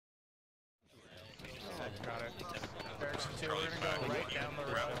Got it. Direction 2, we're gonna go right down the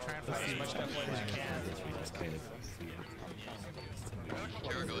road, try and find as much deploy as you can.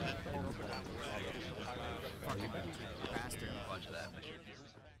 Sure, go ahead. Fucking bastard. Watch that.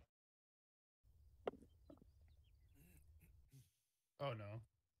 Oh no.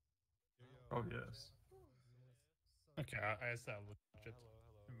 Oh yes. Okay, I established it.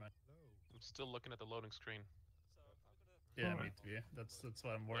 I'm still looking at the loading screen. Yeah, me too. Yeah. That's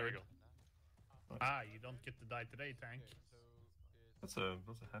why I'm worried. There we go. Ah, you don't get to die today, tank. That's a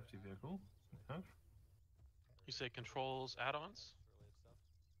hefty vehicle. Huh? You say controls add-ons?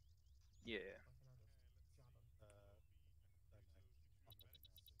 Yeah.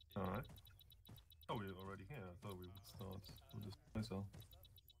 Alright. Oh, we're already here. I thought we would start with this myself.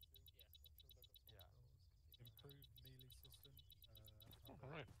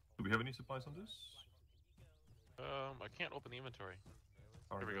 Alright. Do we have any supplies on this? I can't open the inventory.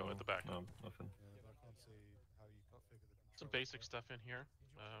 Here we go, at the back. No, nothing. Some basic stuff in here.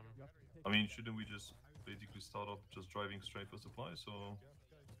 I mean, shouldn't we just basically start off just driving straight for supplies, or...?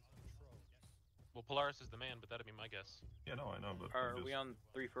 Well, Polaris is the man, but that'd be my guess. Yeah, no, I know, but... Are we on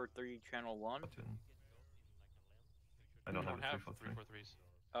 343 channel 1? I don't We have don't a 343. have 343s.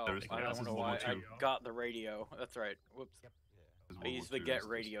 Oh, There is I this don't is know World why. War I II. got the radio. That's right. Whoops. This is I World used War the II, get it's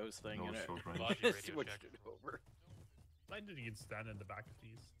radios thing no in it. short range. Logic radio Switched check. it over. I didn't even stand in the back of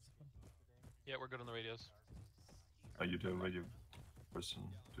these. Yeah, we're good on the radios. Are you the radio person,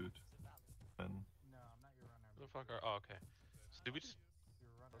 dude? And Who the fuck are... Oh, okay. So do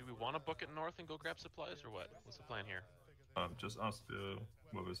we want to book it north and go grab supplies, or what? What's the plan here? just ask the...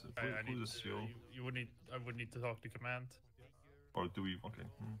 What was it? I Who need is your... you would need. I would need to talk to command. Or do we... Okay.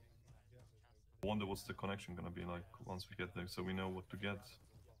 I wonder what's the connection gonna be like once we get there, so we know what to get.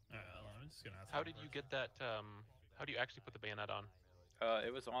 I'm just gonna ask. How did you get that, how do you actually put the bayonet on?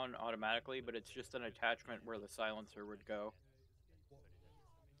 It was on automatically, but it's just an attachment where the silencer would go.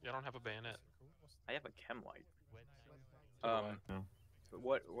 Yeah, I don't have a bayonet. I have a chem light. Yeah.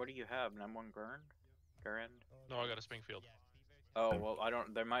 What do you have? An M1 Garand? No, I got a Springfield. Oh well, I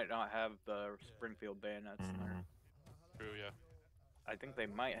don't. They might not have the Springfield bayonets in there. True, yeah. I think they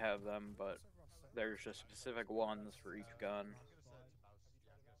might have them, but there's just specific ones for each gun.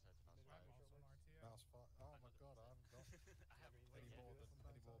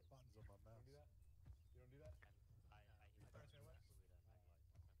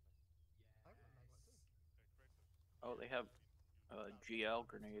 Oh, they have GL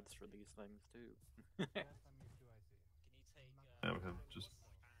grenades for these things too. Yeah, we have just...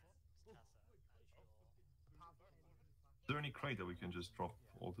 Is there any crate that we can just drop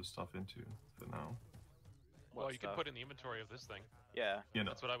all this stuff into for now? Well, you can put in the inventory of this thing. Yeah. Yeah, no,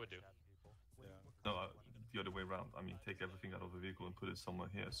 That's what I would do. no the other way around. I mean, take everything out of the vehicle and put it somewhere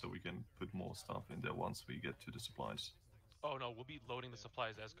here so we can put more stuff in there once we get to the supplies. Oh no, we'll be loading the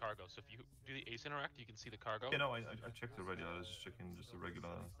supplies as cargo. So if you do the Ace Interact, you can see the cargo. Yeah, no, I checked already. I was just checking just the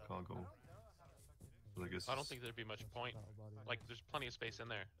regular cargo. But I guess I don't think there'd be much point. Like, there's plenty of space in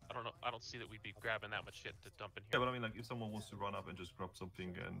there. I don't know. I don't see that we'd be grabbing that much shit to dump in Yeah, here. but I mean, like, if someone wants to run up and just grab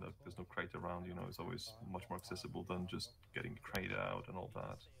something and there's no crate around, you know, it's always much more accessible than just getting the crate out and all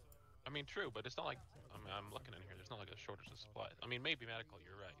that. I mean, true, but it's not like I'm looking in here. There's not like a shortage of supplies. I mean, maybe medical.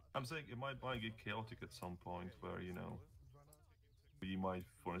 You're right. I'm saying it might get chaotic at some point where, you know, we might,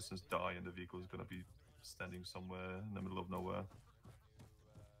 for instance, die and the vehicle is going to be standing somewhere in the middle of nowhere.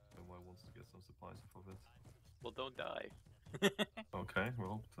 Someone wants to get some supplies off of it. Well, don't die. Okay,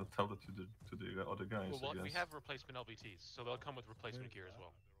 well, tell that to the other guys. Well, I guess. we have replacement LVTs, so they'll come with replacement gear as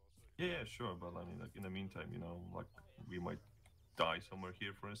well. Yeah, sure, but I mean, like, in the meantime, you know, like, we might die somewhere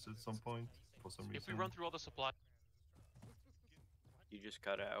here, for instance, at some point, for some reason. If we run through all the supplies, You just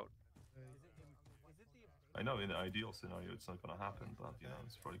cut out. I know in the ideal scenario it's not gonna happen, but, you know,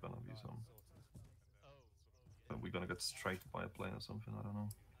 it's probably gonna be some... We're gonna get straight by a plane or something, I don't know.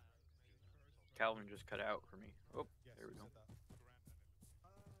 Calvin just cut out for me. Oh, there we go.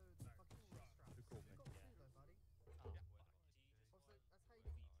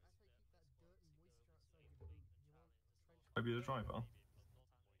 Might be the driver.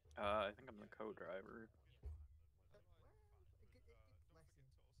 I think I'm the co-driver.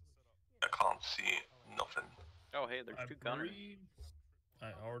 I can't see nothing. Oh, hey, there's two gunners.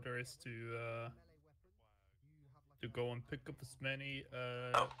 My order is to go and pick up as many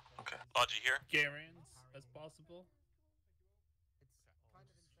Oh, okay. Logi here. Garands as possible.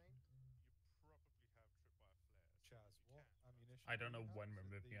 I don't know when we're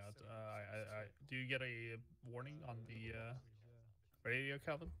moving out. Do you get a warning on the radio,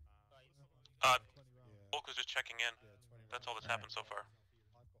 Calvin? Bulk was just checking in. That's all that's happened so far.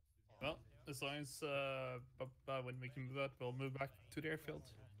 Well, as long as when we can move out, we'll move back to the airfield.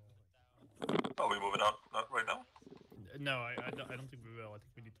 Are we moving out right now? No, I don't think we will. I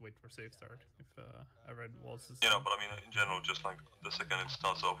think we need to wait for safe start. If I read Wallace's. Yeah, but I mean, in general, just like the second it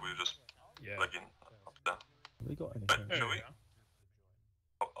starts off, we just like in up there. Have we got anything? Right, shall we?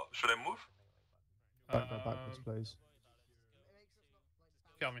 Should I move? Backwards, please.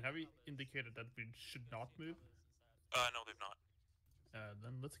 Calvin, have we indicated that we should not move? No, they've not.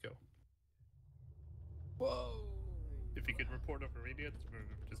 Then let's go. Whoa! If you could report over radio that we're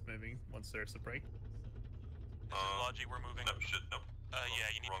just moving once there's a break. This is Logi, we're moving. No, shit, no. Yeah,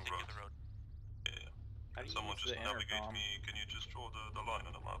 you need to take the road. Yeah. How Can do you someone use just the navigate intercom? me? Can you just draw the line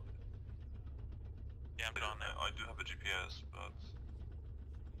on the map? Yeah, I'm on there. I do have a GPS, but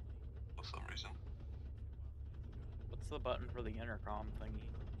for some reason. What's the button for the intercom thingy?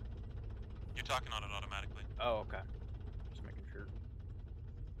 You're talking on it automatically. Oh, okay. Just making sure.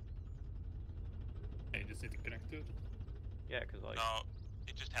 Yeah, you just need to connect to it. Yeah, cause like. No,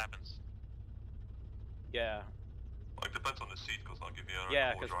 it just happens. Yeah. Like, depends on the seat, because like if you're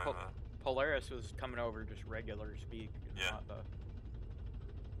Yeah, a because driver. Polaris was coming over just regular speak. Yeah. Not the...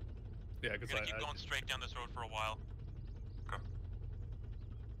 Yeah, You're because gonna keep going straight down this road for a while. Okay.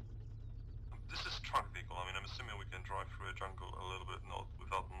 This is truck vehicle. I mean, I'm assuming we can drive through a jungle a little bit, not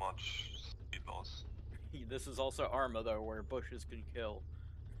without much speed loss. This is also Arma though, where bushes can kill.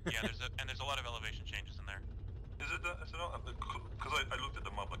 Yeah, there's a lot of elevation changes in there. Is it not? Because I looked at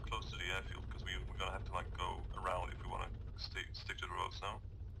the map like close to the airfield, because we're gonna have to like go around if we want to stick to the roads now.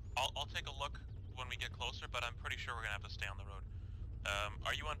 I'll take a look when we get closer, but I'm pretty sure we're gonna have to stay on the road.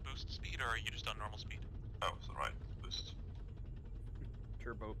 Are you on boost speed or are you just on normal speed? Oh, so right, boost.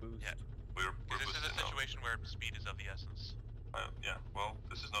 Turbo boost. Yeah. We're This is a boosting now. situation where speed is of the essence. Yeah. Well,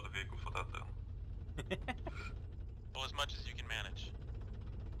 this is not a vehicle for that then. Well, as much as you can manage.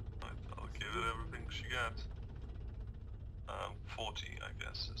 Right, I'll give it everything she got. 40, I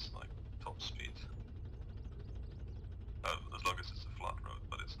guess, is like top speed. As long as it's a flat road,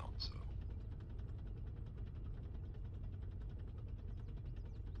 but it's not, so.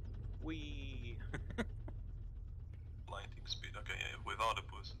 Wee. Blinding speed, okay, yeah, without a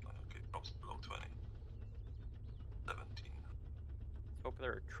boost, okay, drops below 20. 17. Hope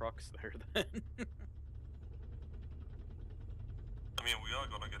there are trucks there then. I mean, we are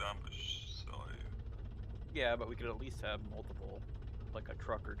gonna get ambushed, so Yeah, but we could at least have multiple, like a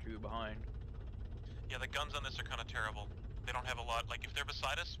truck or two behind. Yeah, the guns on this are kind of terrible. They don't have a lot. Like, if they're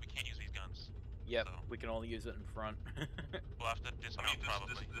beside us, we can't use these guns. Yep, So. we can only use it in front. We'll have to I dismount mean,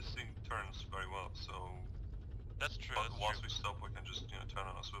 probably. this thing turns very well, so. That's true. But That's once true. we stop, we can just, turn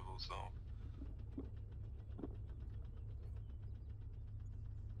on a swivel, so.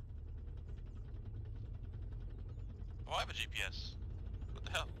 Oh, I have a GPS. What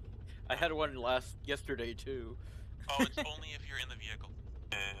the hell? I had one yesterday too. Oh, it's only if you're in the vehicle.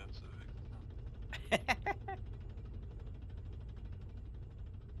 Yeah, it's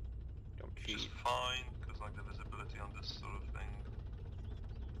Don't which is cheat. fine, because like the visibility on this sort of thing.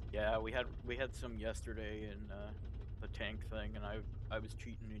 Yeah, we had some yesterday in the tank thing, and I was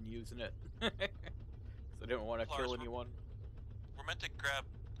cheating and using it. So I didn't want to Lars, kill we're- anyone. We're meant to grab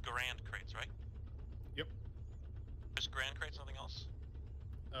Grand crates, right? Yep. Just Grand crates, nothing else?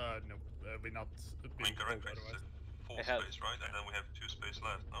 No, we're not. I mean, correct, it's otherwise. a 4 It has- space, right? And then we have 2 space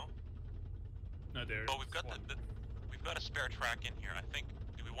left, no? No, there's Well, we've got one. we've got a spare track in here. I think.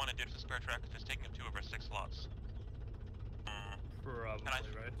 Do we want to ditch the spare track? Because it's taking up 2 of our 6 slots. Probably,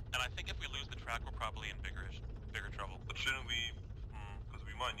 right? And I think if we lose the track, we're probably in bigger trouble. But shouldn't we, because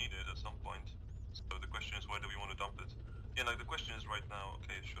we might need it at some point. So the question is, where do we want to dump it? Yeah, like the question is right now,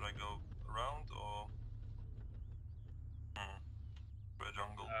 okay, should I go around or through a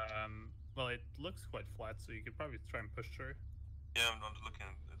jungle? Well, it looks quite flat, so you could probably try and push through. Yeah, I'm looking,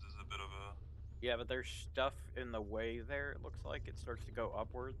 this is a bit of a... Yeah, but there's stuff in the way there. It looks like it starts to go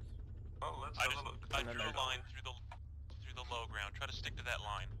upwards. Well, let's I have a look. I And then drew a there's- line through the low ground. Try to stick to that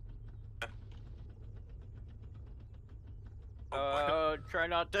line. Try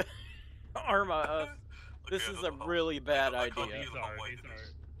not to Arma us. This Okay, is I a don't know. really bad I can't idea. feel how wide it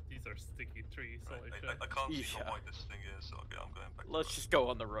is. These are sticky trees. Right, Holy shit. I can't see Yeah. how wide this thing is, so okay, I'm going back to Let's the just go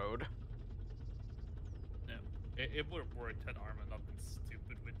on the road. Yeah. It would have worked had Arma not been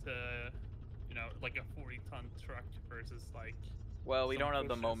stupid with, like a 40-ton truck versus like. Well, we Some don't have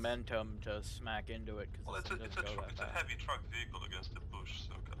the bushes. momentum to smack into it because Well, this thing doesn't go that it's a fast. heavy truck vehicle against a bush,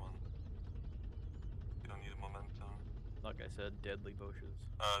 so come on. You don't need momentum. Like I said, deadly bushes.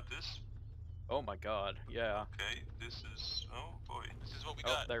 This? Oh my god, yeah. Okay, this is... Oh, boy. This is what we Oh,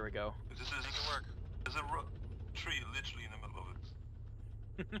 got. there we go. This is... Make it work. There's a tree literally in the middle of it.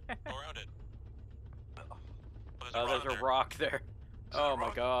 Go around it. Oh, there's a rock there. Oh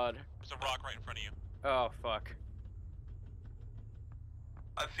my god. There's a rock right in front of you. Oh fuck.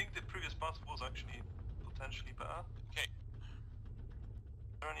 I think the previous path was actually potentially bad. Okay.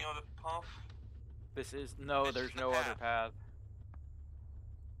 Is there any other path? This is no. This There's is the no other path.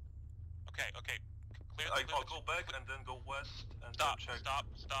 Okay, okay. Clear I'll go back and then go west and Stop, then check.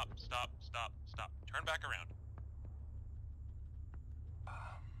 stop. Turn back around.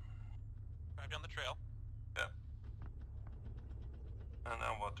 Drive down the trail. Yeah. And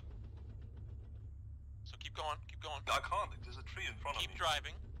now what? So keep going. I can't. There's a tree in front of me. Keep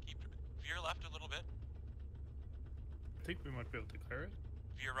driving. Veer left a little bit. I think we might be able to clear it.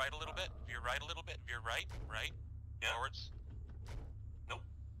 Veer right a little bit. Veer right a little bit. Veer right. Yeah. Forwards.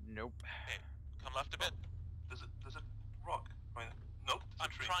 Nope. Okay. Come left a bit. There's a rock. Right. Nope. It's a I'm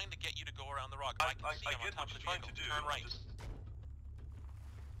tree. trying to get you to go around the rock. I I can see him on get top what of you're the trying vehicle. to do. Turn right.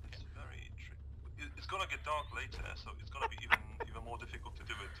 It's very it's gonna get dark later, so it's gonna be even more difficult to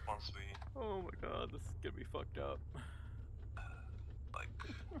do it once we Oh my god, this is gonna be fucked up. like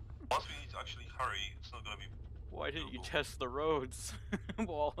once we need to actually hurry. It's not gonna be. Why didn't you doable. test the roads,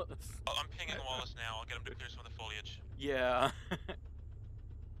 Wallace? Oh, I'm pinging Wallace now. I'll get him to clear some of the foliage. Yeah.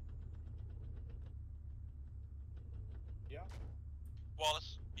 Yeah.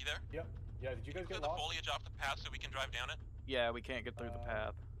 Wallace, you there? Yep. Yeah. Did you guys Clear get the lost? foliage off the path so we can drive down it. Yeah, we can't get through the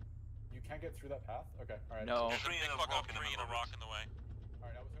path. You can't get through that path. Okay. All right. No. There's a Tree big and a fuck rock oak in the tree and a middle of rock it. in the way. All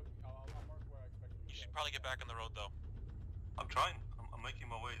right. I was hoping. I'll mark where I expect you. You should probably get back on the road though. I'm trying. I'm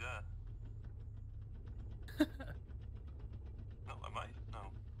making my way there. No, am I? No.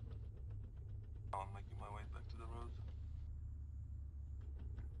 Oh, I'm making my way back to the road.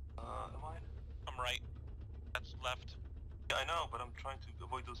 Am I? I'm right. That's left. Yeah, I know, but I'm trying to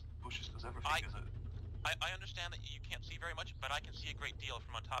avoid those bushes because everything is a... I understand that you can't see very much, but I can see a great deal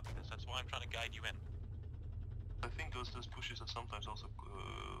from on top of this. That's why I'm trying to guide you in. I think those bushes are sometimes also...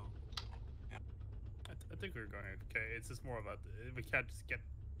 I think we're going okay. It's just more about we can't just get.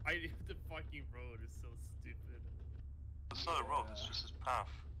 The fucking road is so stupid. It's not a road, it's just this path.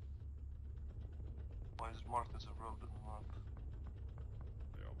 Why is it marked as a road on the map?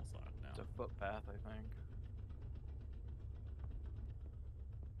 We're almost on it now. It's a footpath, I think.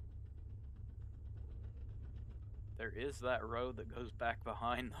 There is that road that goes back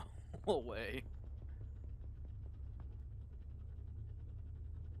behind the whole way.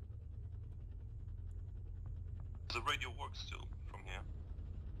 The radio works still from here.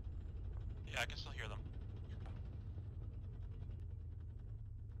 Yeah, I can still hear them.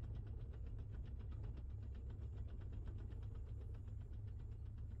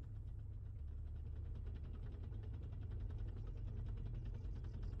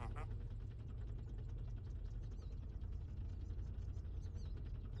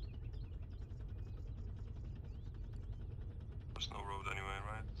 There's no road anyway,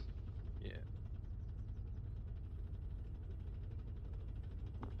 right? Yeah.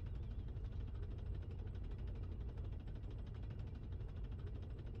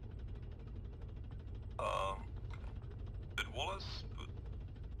 Did Wallace put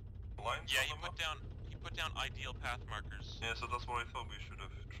lines Yeah, on the map? he put down ideal path markers. Yeah, so that's what I thought we should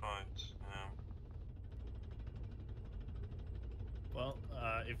have tried. Yeah. Well,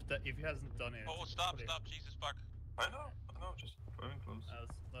 if he hasn't done it. Oh, stop, Jesus fuck. I know, just very close.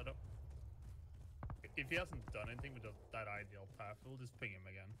 Let up. If he hasn't done anything with that ideal path, we'll just ping him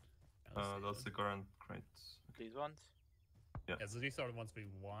again. That's the current crate. These ones? Yeah, so these are the ones we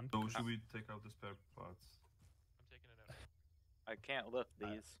want. So should we take out the spare parts? I'm taking it out. I can't lift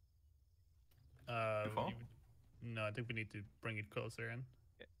these. Too far? No, I think we need to bring it closer in.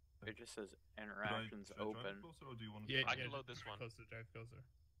 It just says Should I interactions drive open. closer, or do you want Yeah, I can load this one. Closer, drive closer.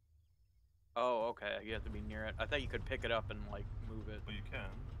 Oh, okay. You have to be near it. I thought you could pick it up and like move it. Well, you can,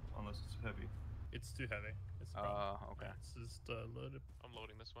 unless it's heavy. It's too heavy. It's the problem. Okay. It's just loaded. I'm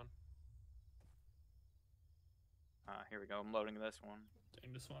loading this one. Here we go. I'm loading this one.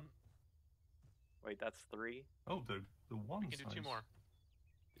 Doing this one. Wait, that's 3? Oh, the one We can do size. 2 more.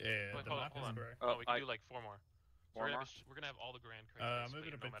 Yeah, Wait, the hold on, map hold is on. correct. Oh, No, we can I- do like 4 more. So 4 we're, more? we're gonna have all the grand crates. Move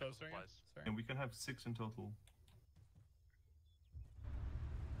it a bit closer. Yeah. Sorry. And we can have 6 in total.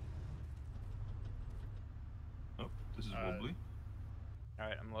 Oh, this is wobbly.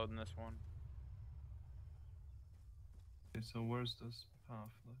 Alright, I'm loading this one. Okay, so where's this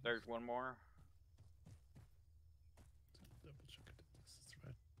path? There's one more. Double check it. This is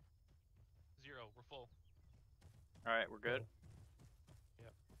right. 0, we're full. Alright, we're good.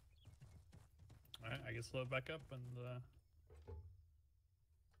 Yep. Alright, I guess load back up and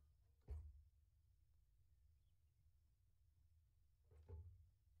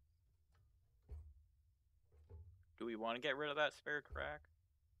we want to get rid of that spare crack?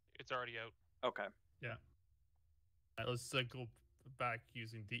 It's already out. Okay. Yeah. Let's go back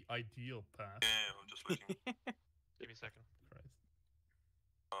using the ideal path. Yeah, I'm just looking. Give me a second. Christ.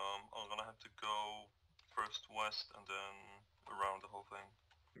 I'm gonna have to go first west and then around the whole thing.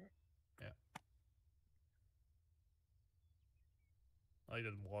 Yeah. All I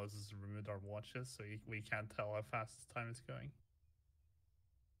did was remove our watches, so we can't tell how fast time is going.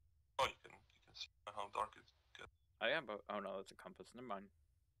 Oh, you can see how dark it gets. I am. Oh no, that's a compass. Never mind.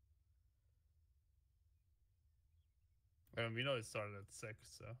 We know it started at 6,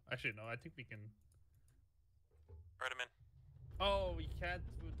 so actually no, I think we can. Right, I'm in. Oh, we can't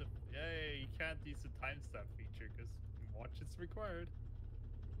do the. Yay, you can't use the timestamp feature because watch is required.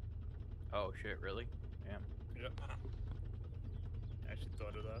 Oh shit! Really? Damn. Yep. I actually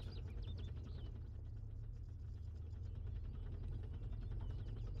thought of that.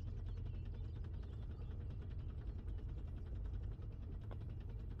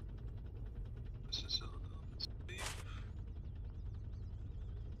 This is a little bit steep.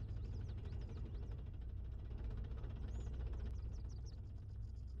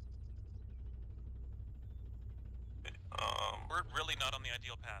 We're really not on the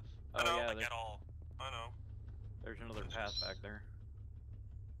ideal path. Oh know, yeah. Like at all. I know. There's another path back there.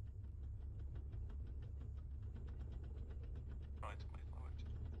 Right, wait,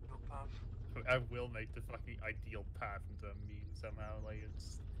 no path. I will make the fucking ideal path into a meme somehow. Like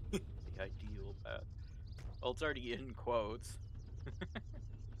it's. The ideal path. Well, it's already in quotes.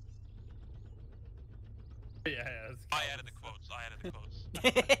 Yeah, I added the quotes.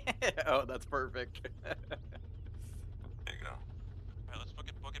 Oh, that's perfect. There you go. Alright, let's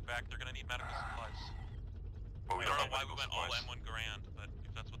book it back. They're gonna need medical supplies. But I we don't know have why we medical went all supplies. M1 Grand, but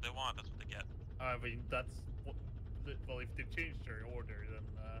if that's what they want, that's what they get. I mean, that's what. Well, if they changed their order, then.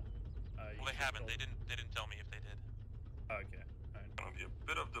 Well, they haven't. They didn't tell me if they did. Okay. Alright. Gonna be a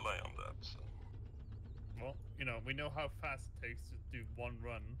bit of delay on that. So. Well, you know, we know how fast it takes to do one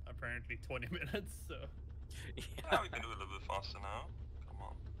run. Apparently, 20 minutes. So. Yeah, we can do it a little bit faster now. Come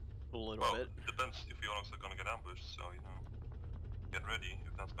on. A little Well, bit. it depends if you're also gonna get ambushed, so you know. Get ready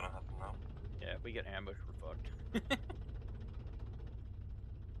if that's gonna happen now. Yeah, if we get ambushed, we're fucked.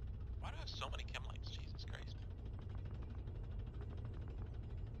 Why do I have so many chem lights? Jesus Christ.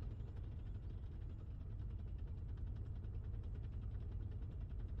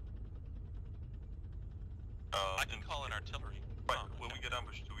 I can call in artillery. Right, Oh, when okay. we get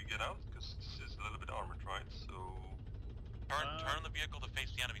ambushed, do we get out? Because this is a little bit armored, right? So. Turn the vehicle to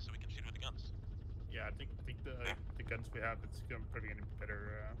face the enemy so we can shoot with the guns. Yeah, I think the guns we have, it's probably gonna be a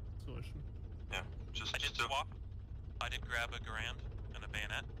better solution. Yeah, just. I did swap. I did grab a Garand and a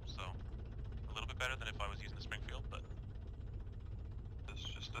bayonet, so a little bit better than if I was using the Springfield, but.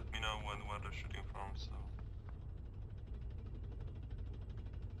 Just let me know where they're shooting from, so.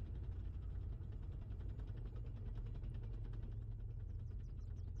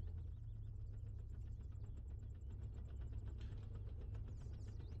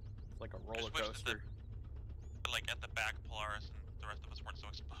 It's like a roller Just wish that coaster. like at the back, Polaris and the rest of us weren't so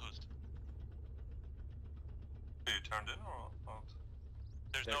exposed. Are you turned in or out?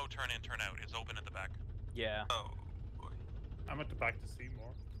 There's no turn in, turn out. It's open at the back. Yeah. Oh boy. I'm at the back to see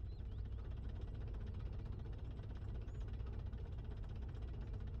more.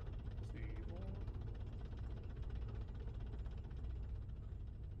 See more.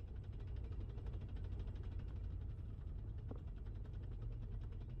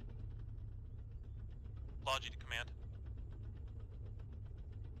 Logi to command.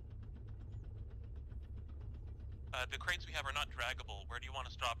 The crates we have are not draggable. Where do you want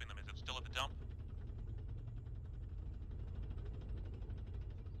us dropping them? Is it still at the dump?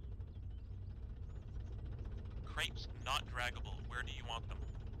 Crates not draggable. Where do you want them?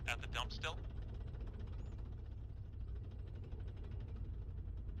 At the dump still?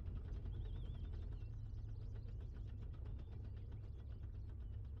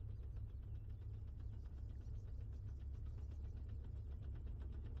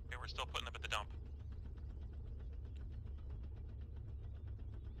 Okay, we're still putting them at the dump.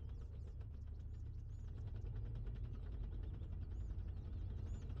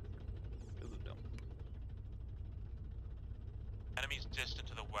 Enemies distant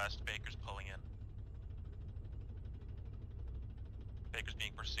to the west. Baker's pulling in. Baker's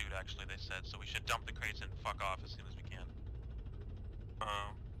being pursued, actually, they said, so we should dump the crates and fuck off as soon as we can.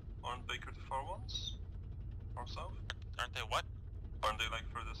 Aren't Baker the far ones? Or south? Aren't they what? Aren't they like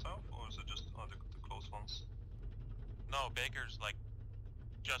further south, or is it just the close ones? No, Baker's like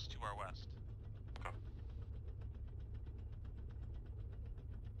just to our west. Okay.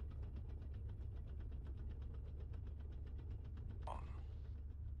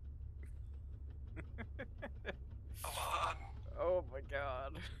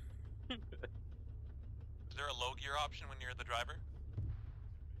 god. Is there a low gear option when you're the driver?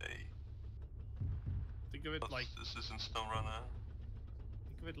 Hey, Think of it like this isn't SnowRunner.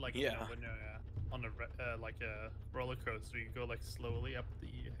 think of it like Yeah. you know when you're on like a roller coaster, you go like slowly up the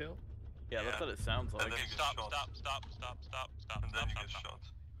hill. Yeah, that's Yeah. what it sounds like. then Okay, you get stop, shot. stop, And then you stop, get stop. shot.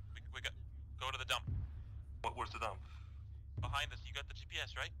 We got, go to the dump. Where's the dump? Behind us, you got the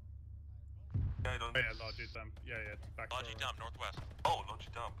GPS, right? Yeah, I don't. Oh yeah, Logi dump. Yeah, back Logi door, dump, northwest. Oh,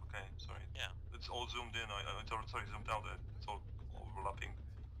 Logi dump. Okay, sorry. Yeah. It's all zoomed in. Sorry, zoomed out. It's all overlapping.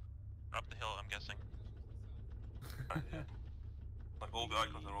 Up the hill, I'm guessing. Yeah. Like all the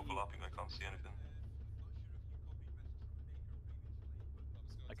icons are overlapping. I can't see anything.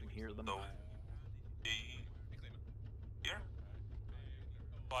 I can hear them. So, here?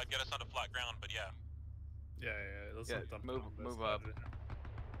 Well, I'd get us onto flat ground, but yeah. Yeah, let's Yeah, not dump move- on this move side. up.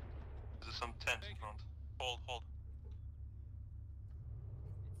 There's some tent in front. Hold, hold.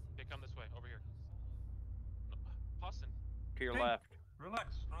 Okay, come this way, over here. No, Austin. To your Hey. left.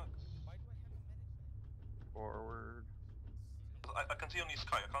 Relax. Forward. I can see only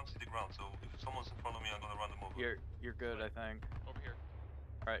sky. I can't see the ground. So if someone's in front of me, I'm gonna run them over. You're good, I think. Over here.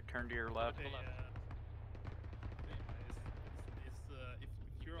 Alright, turn to your left. to the left.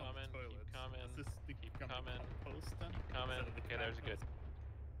 If you're on Coming, the keep toilet, coming, is this the keep kind of coming, post then? Keep coming. Instead of the Okay, there's command good.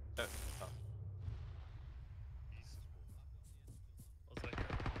 post? Oh. Also, like,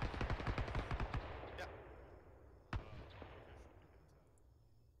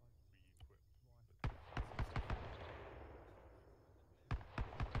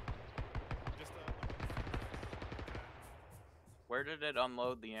 Where did it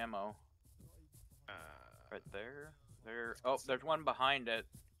unload the ammo? Right there? There. Oh, there's one behind it.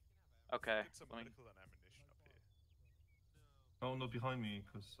 Okay. Let me... Oh, no, behind me,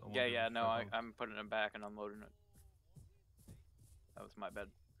 because I won't Yeah, be able yeah, to no, drive out. I'm putting it back and unloading it. That was my bad.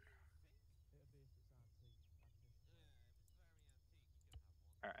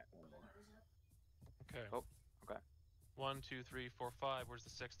 Alright, one more. Okay. Oh, okay. 1, 2, 3, 4, 5. Where's the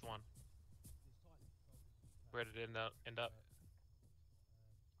sixth one? Where did it end up?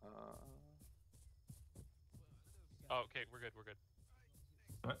 Oh, okay, we're good.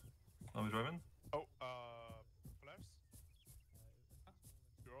 Are we driving? Oh, Flaps?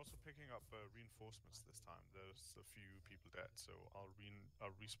 You're also picking up reinforcements this time. There's a few people dead, so I'll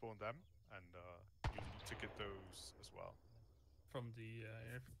respawn them, and you'll need to get those as well. from the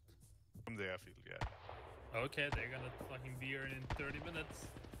airfield. From the airfield, yeah. Okay, they're gonna fucking be here in 30 minutes.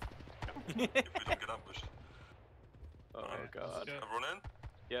 If we don't get ambushed. Oh Alright. god. Everyone in?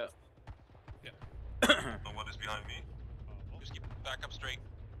 Yeah. No one is behind me. Just keep back up straight.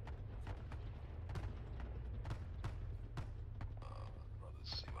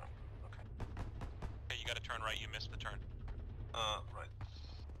 Let's see where I'm. Okay. Okay, you gotta turn right, you missed the turn. Right.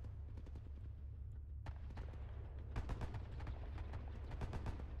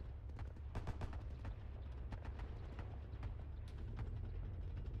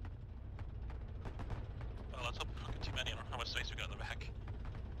 Well, let's hope we don't get too many. I don't know how much space we got in the back.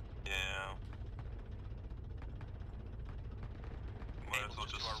 Yeah. Might as well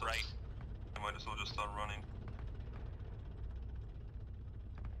Able to just our right. I might as well just start running.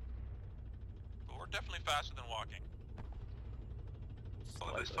 But we're definitely faster than walking.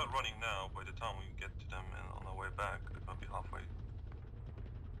 Well, if they start running now, by the time we get to them and on our way back, they're gonna be halfway.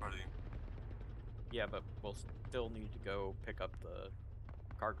 Ready. Yeah, but we'll still need to go pick up the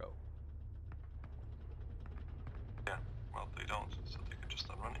cargo. Yeah. Well, they don't, so they can just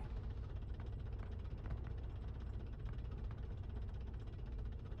start running.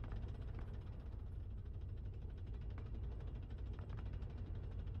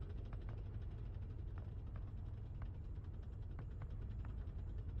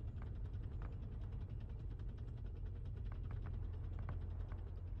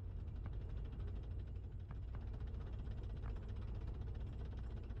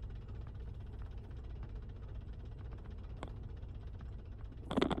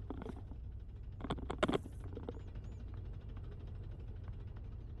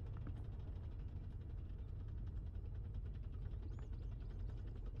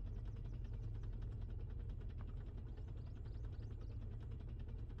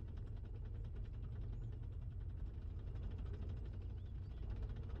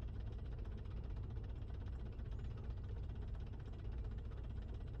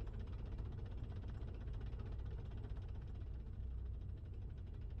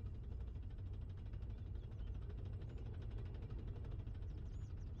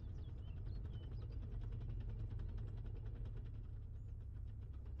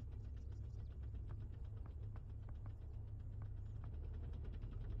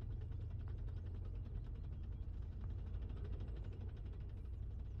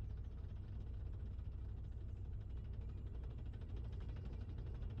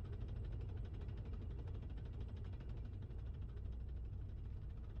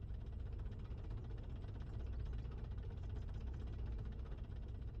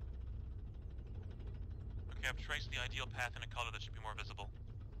 Okay, I've traced the ideal path in a color that should be more visible.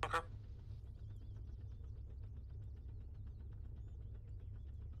 Okay.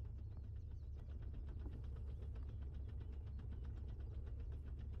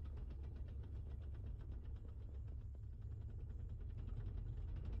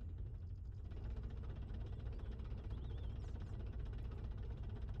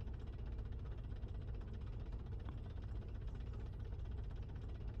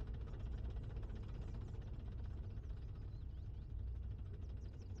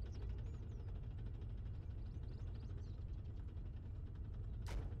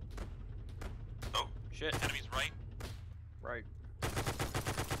 Shit. Enemies right. Right. Right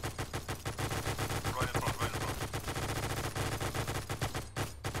in front, right in front.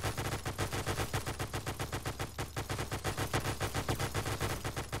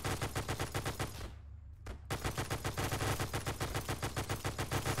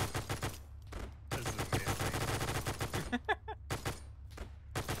 This is amazing.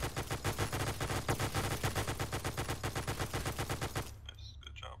 Nice,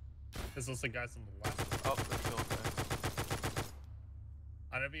 good job. There's also guys on the left. Oh, there's still a guy.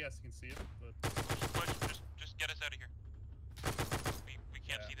 I don't know if you guys can see it, but Push. Just get us out of here. We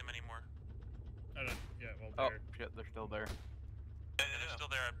can't Yeah. see them anymore. I don't. Yeah, well, Oh, they're shit, they're still there. Yeah, Yeah, they're still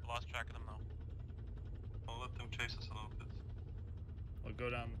there. I've lost track of them though. I'll let them chase us a little bit. We'll go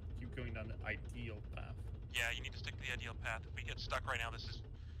down. Keep going down the ideal path. Yeah, you need to stick to the ideal path. If we get stuck right now, this is...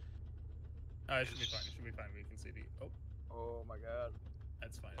 It should be fine. It should be fine. We can see the. Oh, Oh my god.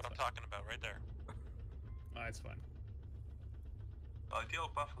 that's fine. what I'm That's fine. talking about right there. Oh, it's fine. The ideal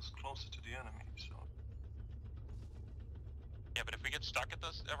path was closer to the enemy, so... Yeah, but if we get stuck at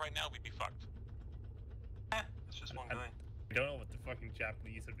this right now, we'd be fucked. It's just one And- guy. I don't know what the fucking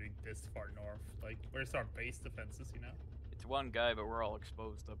Japanese are doing this far north. Like, where's our base defenses, you know? It's one guy, but we're all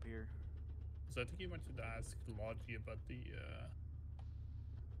exposed up here. So I think you went to ask Logi about the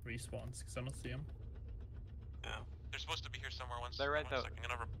respawns, because I don't see them. Yeah. They're supposed to be here somewhere. They're right one second. I'm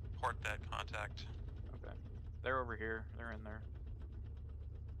gonna report that contact. Okay. They're over here. They're in there.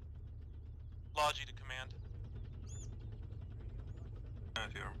 Logi to command.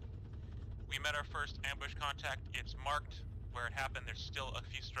 Right here. We met our first ambush contact. It's marked where it happened. There's still a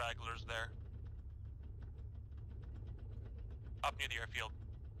few stragglers there. Up near the airfield.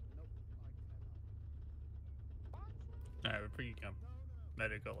 Alright, we're pretty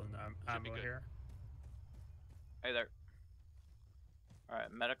medical and Should be ammo good. here. Hey there.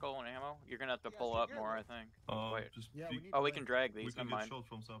 Alright, medical and ammo? You're gonna have to pull up more, I think. Wait. Just Yeah, be- we need Oh, we can drag we these, can never get mind. shot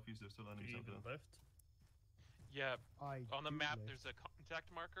from southeast. There's still Do enemies you out even there. lift? Yeah, I on the do map lift. there's a contact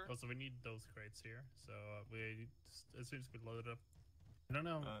marker. Also, we need those crates here. So we as soon as we load it up. I don't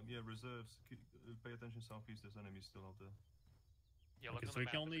know. Yeah, reserves. Pay attention southeast. There's enemies still out there. Yeah, look Okay, on so the we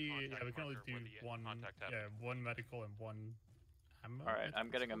can map, there's a only contact we can only marker do where the one contact happened. one medical and one ammo. Alright, I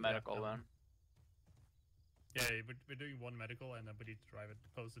I'm think getting a it's called. medical Yeah, then. Yeah, we're doing one medical and then we need to drive it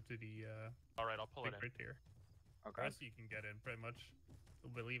closer to the All right, I'll pull big it in. crate here. Okay. Rest you can get in pretty much.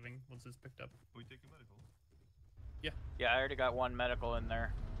 We'll be leaving once it's picked up. We take a medical. Yeah, I already got one medical in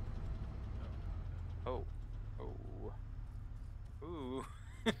there. Oh. Oh. Ooh.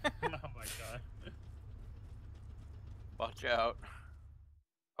 Oh my god. Watch out.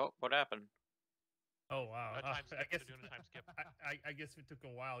 Oh, what happened? Oh wow. Time skip, I guess they're doing a time skip. I guess we took a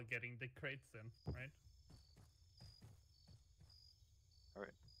while getting the crates in, right?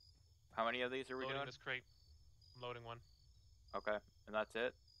 How many of these are we Loading doing? this crate. I'm loading one. Okay, and that's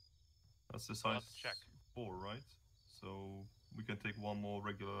it? That's the I'll size have to check. 4, right? So we can take one more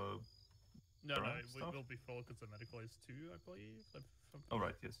regular. No, no, Alright, it stuff. will be full because the medical is 2, I believe. Oh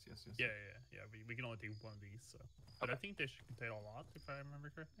right, yes. Yeah. We can only do one of these, so. But I think they should contain a lot, if I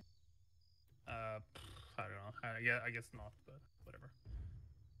remember correctly. I don't know. Yeah, I guess not, but whatever.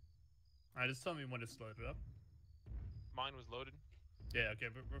 Alright, just tell me when it's loaded up. Mine was loaded. Yeah, okay,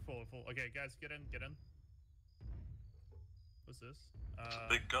 we're full. Okay, guys, get in. What's this? It's a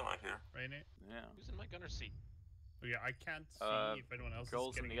big gun right here. Rainy? Yeah. Who's in my gunner seat? Okay, I can't see if anyone else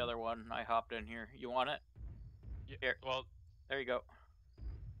Joel's is in getting the other one. I hopped in here. You want it? Yeah. Here. Well, There you go.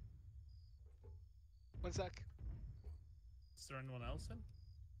 1 sec. Is there anyone else in?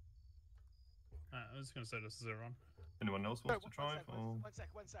 I was just gonna say this is everyone. Anyone else wants to drive? Or...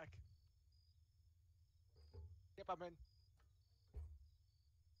 1 sec. Yep, I'm in.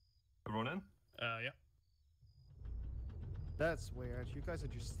 Everyone in? Yeah. That's weird. You guys are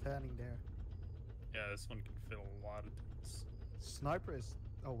just standing there. Yeah, this one can fit a lot of things. Sniper is.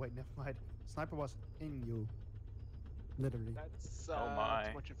 Oh wait, never mind. Sniper was in you. Literally. That's Oh my.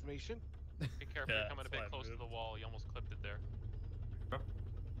 too much information. be careful. Yeah, You're coming a that's bit why I close to moved. the wall. You almost clipped it there.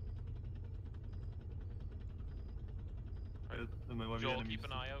 Joel, keep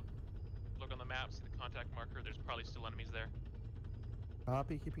an eye out. Look on the map, see the contact marker. There's probably still enemies there.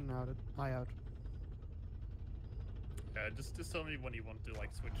 Copy, keeping an eye out. Just tell me when you want to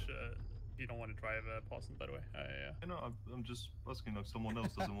like switch. You don't want to drive Paulson, by the way. Yeah. You know, I'm just asking if someone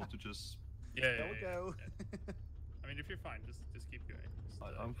else doesn't want to just. Yeah. Go. I mean, if you're fine, just keep going. Just,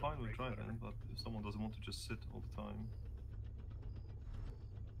 I'm fine with break, driving, but if someone doesn't want to just sit all the time.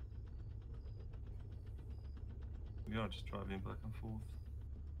 We are just driving back and forth.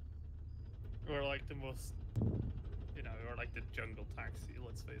 We're like the most, we're like the jungle taxi.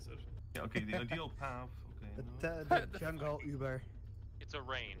 Let's face it. Yeah. Okay. The ideal path. Okay. The jungle Uber. It's a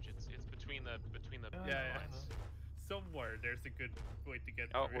range. It's between the. Yeah. Somewhere there's a good way to get.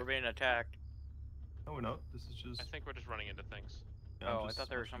 Oh, through. we're being attacked. No, we're not. This is just. I think we're just running into things. Yeah, Oh, I just thought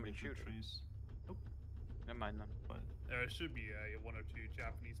there was smashing somebody into shooting. trees. Nope. Never mind then. Fine. There should be one or two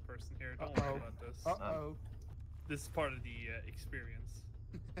Japanese person here. Don't worry about this. This is part of the experience.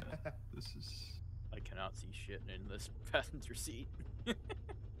 This is. I cannot see shit in this passenger seat. Yeah,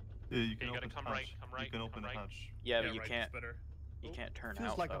 you can you gotta open come the right, hatch. come right, You can come open the right. hatch. Yeah, but you right, can't. it's better. You can't turn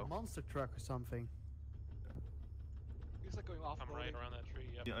Feels out like though. a monster truck or something. Feels like going off. Come right around that tree.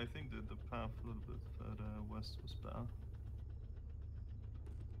 Yep. Yeah, I think that the path a little bit further west was better.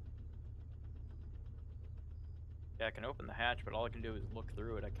 Yeah, I can open the hatch, but all I can do is look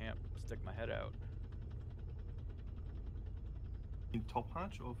through it. I can't stick my head out. In top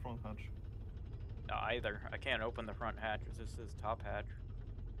hatch or front hatch? Either. I can't open the front hatch. It just says top hatch.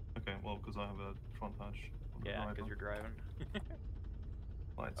 Okay, well, because I have a front hatch. On the Yeah, driver. because you're driving.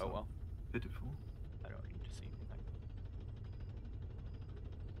 Lights Oh are well. pitiful. I don't need to see anything.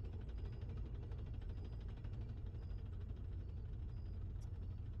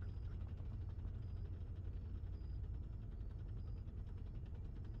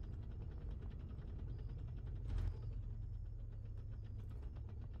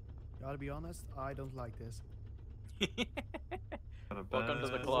 Gotta be honest, I don't like this. Welcome to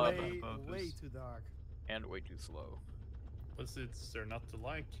the bad club. feeling about Way this. too dark. And way too slow. What's there not to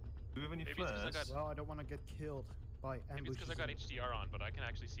like? Do you have any Maybe it's 'cause I flares? got- Well, I don't want to get killed by ambushes. Maybe it's because I got HDR on, but I can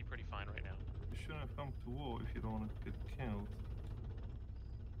actually see pretty fine right now. You shouldn't have come to war if you don't want to get killed.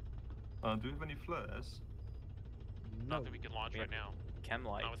 Do you have any flares? No. Not that we can launch We right have now. Chem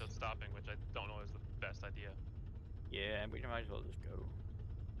lights. Not without stopping, which I don't know is the best idea. Yeah, we might as well just go.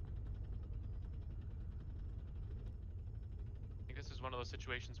 I think this is one of those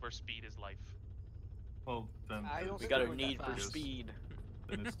situations where speed is life. Well, then I don't We think got we're a going that need for fast. speed.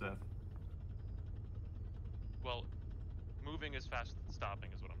 then it's death. Well, moving as fast as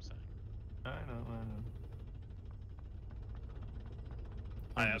stopping is what I'm saying. I know.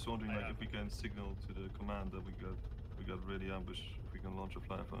 I I'm have- just wondering, I like, have- if we can signal to the command that we got really ambushed. If we can launch a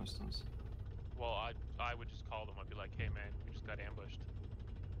flare, for instance. Well, I would just call them. I'd be like, hey man, we just got ambushed.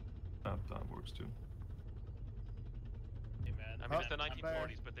 That works too. Hey man. I mean, it's the I'm back.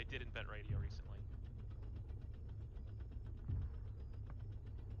 1940s, but they did invent radio recently.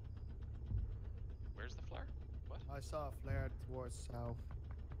 Where's the flare? What? I saw a flare towards south.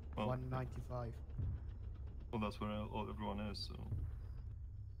 Well, 195. well, that's where everyone is. So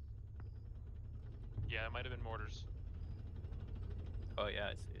Yeah, it might have been mortars. Oh yeah,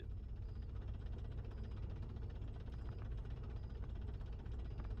 I see it.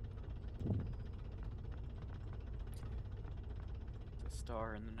 It's a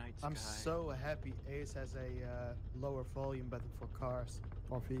star in the night sky. I'm so happy Ace has a lower volume button for cars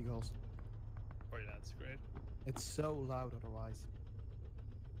or vehicles. Oh, yeah, that's great. It's so loud otherwise.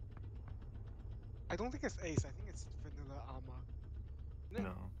 I don't think it's Ace. I think it's vanilla Arma.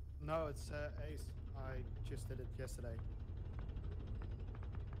 no. No, it's Ace. I just did it yesterday.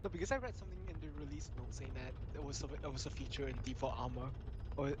 No, because I read something in the release note saying that it was a feature in default Arma,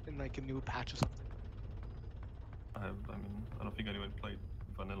 or in like a new patch or something. I don't think anyone played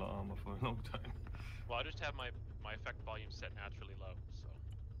vanilla Armor for a long time. Well, I just have my effect volume set naturally low, so.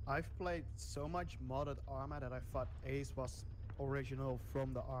 I've played so much modded Arma that I thought Ace was original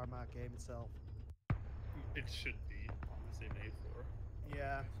from the Arma game itself. It should be on the same A4.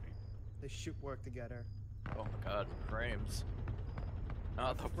 Yeah, they should work together. Oh my god, frames.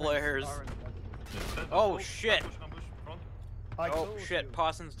 Not the Frames flares. aren't what- Yeah, Oh shit! Ambush, front. I Oh told shit, you.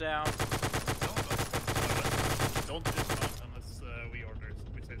 Possum's down. Don't dismount unless we order.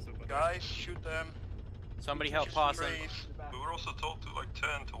 We say so. But Guys, shoot them. Somebody help Just Possum. raise. We were also told to like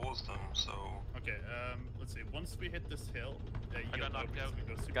turn towards them, so. Okay, let's see. Once we hit this hill, I you'll got know knocked because out.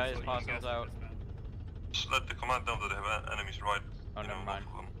 we go super Guys, slow. You Possum's guys out. dismount. Just let the command know that they have enemies right. Oh, you know, never mind.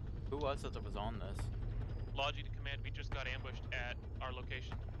 off of them. Who was it that was on this? Logi to command, we just got ambushed at our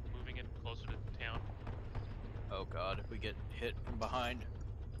location, moving it closer to town. Oh god, if we get hit from behind.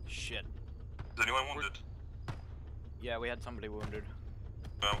 Shit. Is anyone wounded? Yeah, we had somebody wounded.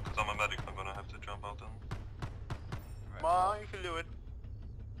 Well, because I'm a medic, I'm gonna have to jump out then. Right, Come on, you can do it.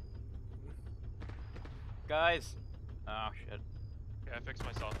 guys! Oh shit. Yeah, I fixed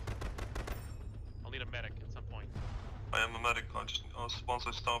myself. I'll need a medic at some point. I am a medic, once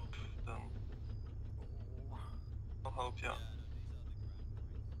I stop, then I'll help, yeah.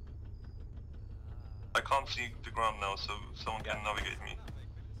 I can't see the ground now, so someone can navigate me.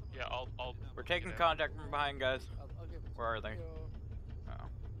 Yeah, I'll. We're taking get in. contact from behind, guys. I'll give Where are they? you-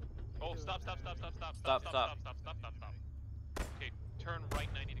 Oh. Oh, stop. Okay, turn right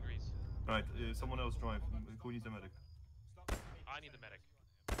 90 degrees. Right, someone else drive. Who needs a medic? I need the medic.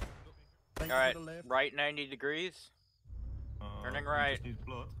 Thank you Alright, for the lift. right 90 degrees. Turning right. You just need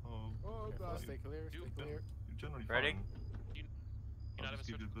blood. Oh god, Stay clear, stay Do- clear. You're generally Ready? fine. You I'll not have a just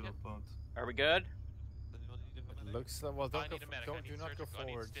give you a surgical bit kit? of blood. Are we good? Looks well. I need a medic. I Don't. need Do not go surgical. I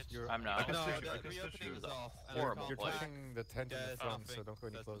need forward. stitches. You're. I'm not. I can No, stitch you, the I can stitch reopening you. is off. and Horrible it's You're place. touching the tent in the front, so don't go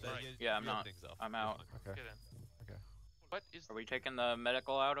any closer. Right. Yeah, I'm not. I'm out. Okay. Okay then. Okay. What is? Are we taking the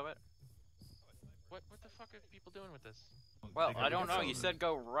medical out of it? What the fuck are people doing with this? Well, Take I out don't the know. You phone. said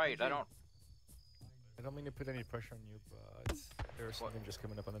go right. I don't. I don't mean to put any pressure on you, but there's something just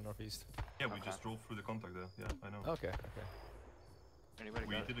coming up on the northeast. Yeah, we Okay. just drove through the contact there. Yeah, I know. Okay. Okay. Anybody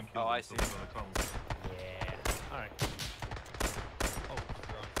We got it? didn't kill Oh, them, I so see. we're gonna come. Yeah. All right. Oh,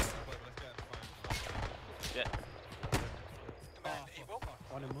 let's get Shit. Command, Able.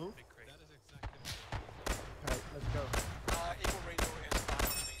 Wanna move? Big crate. That is exactly. Alright, let's go. Able radio is back on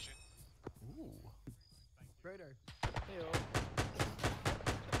station. Ooh. Radar. Heyo.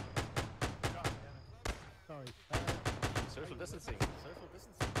 Sorry. Social distancing. Social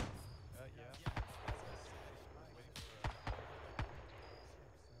distancing. Yeah.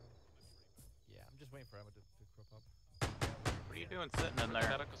 Yeah, I'm just waiting for Arma to crop up. What are you doing sitting in Where'd the there?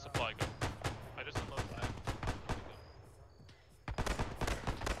 medical supply go? I just unloaded that.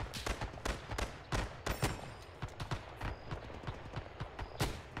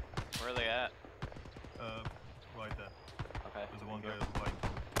 Where are they at? Right there. Okay. There's one guy here.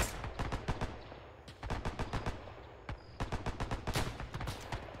 flying.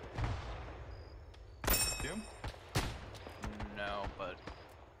 Him? No, but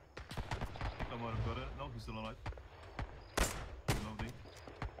I might have got it. No, he's still alive. Loading.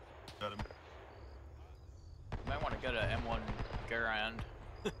 Got him. you might want to get a M1 Garand.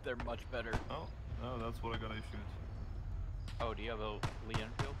 They're much better. Oh, no, that's what I gotta shoot. Oh, do you have a Lee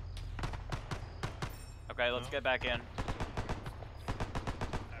Enfield? Okay, let's No. get back in.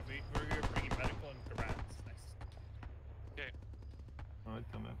 We're gonna bring you medical and Garants next. Alright,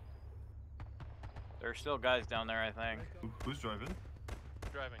 come in. There's still guys down there, I think. Who's driving?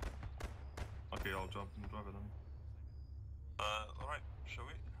 Driving. Okay, I'll jump and drive it then. Alright, shall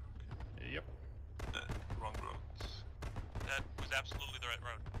we? Yep. Wrong road. That was absolutely the right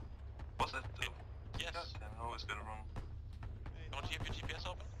road. Was it? Yes. I always get it wrong. Don't you have your GPS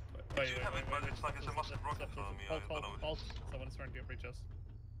open? Do you have it, but it's like it's a massive rock in front of me. I don't know Hold. if it's... Someone's trying to reach us.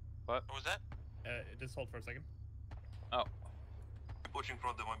 What was that? Just hold for a second. Oh, Pushing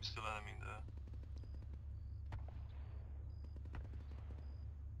front, there might be still enemy in there.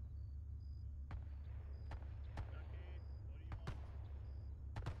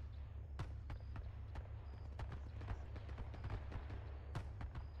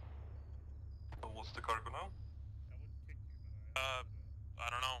 So what's the cargo now? I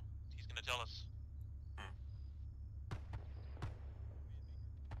don't know. He's gonna tell us.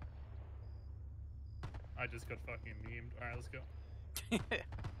 I just got fucking memed. Alright, let's go. Okay.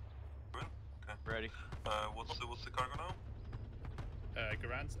 ready. What's the cargo now?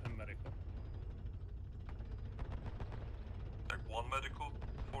 Garants and medical. Like one medical,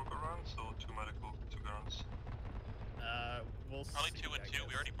 4 Garants, or 2 medical, 2 Garants? We'll Probably see, 2 and I 2. guess.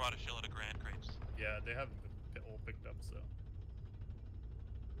 We already brought a shitload of grand crates. Yeah, they haven't been all picked up, so.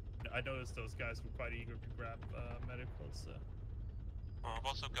 I noticed those guys were quite eager to grab medicals, so. We've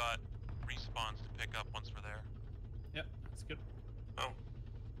also got respawns to pick up once we're there. Yeah, that's good. Oh.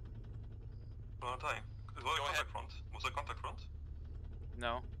 Well, I'm dying. Was that a contact front? Was that contact front?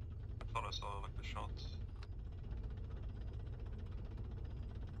 No. I thought I saw like the shots.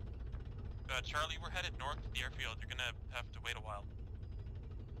 Charlie, we're headed north to the airfield. You're gonna have to wait a while.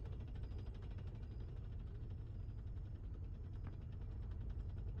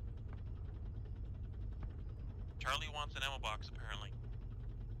 Charlie wants an ammo box, apparently.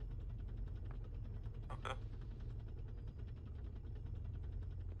 Okay.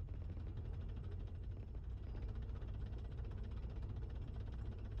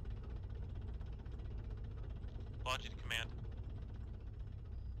 Followed you to command.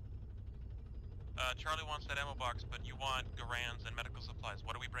 Charlie wants that ammo box, but you want Garans and medical supplies.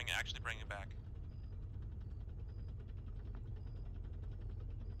 What are we actually bringing back?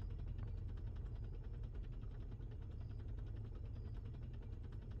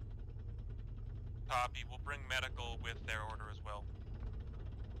 Copy. We'll bring medical with their order as well.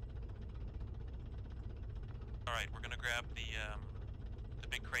 Alright, we're gonna grab the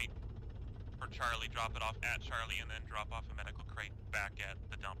big crate for Charlie, drop it off at Charlie, and then drop off a medical crate back at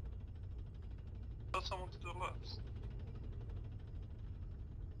the dump. Got someone to the left.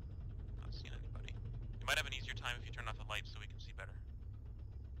 Not seeing anybody. You might have an easier time if you turn off the lights so we can see better.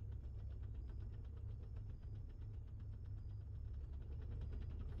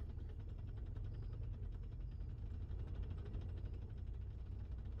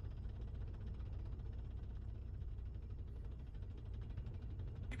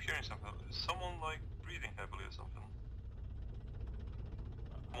 I keep hearing something. Is someone like breathing heavily or something?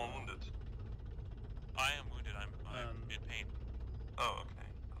 Someone wounded? I am wounded. I'm in pain. Oh, okay.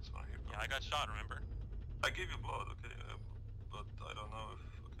 That's what I hear. Yeah, I got shot, remember? I gave you blood, okay, but I don't know if...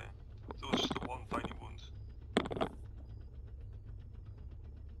 okay. It was just the one tiny wound.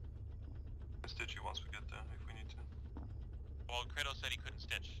 I'll stitch you once we get there, if we need to. Well, Kratos said he couldn't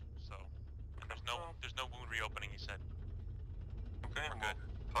stitch, so... And there's no wound reopening, he said. Okay, We're well,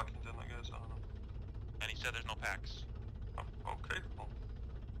 good. fucking then, I guess, I don't know. And he said there's no packs. Oh, okay, well,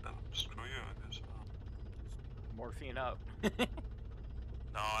 then screw you, I guess. Morphine up. No,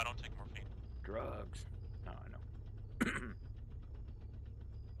 I don't take morphine. Drugs. No, I know.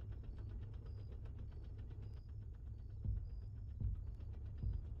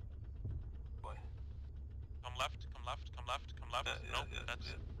 Boy. Come left, come left, come left, come left. Yeah, Nope, yeah, that's...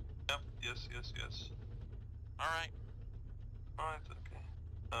 yeah. Yep, yes. Alright. Alright, okay.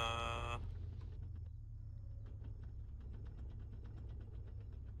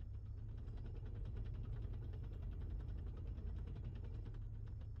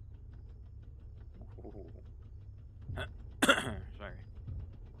 Sorry.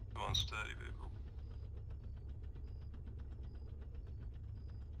 Go on steady, vehicle.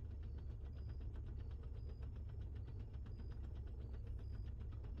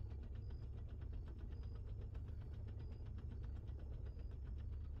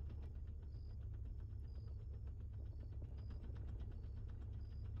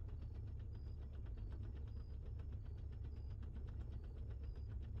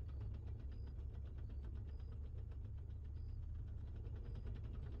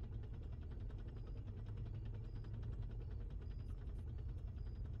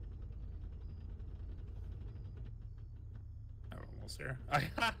 I'm almost here. I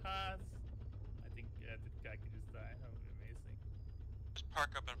think the guy could just die. That would be amazing. Just park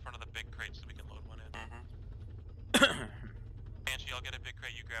up in front of the big crate so we can load one in. Banshee, I'll get a big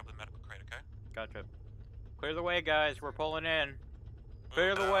crate, you grab the medical crate, okay? Gotcha. Clear the way, guys. We're pulling in. Move,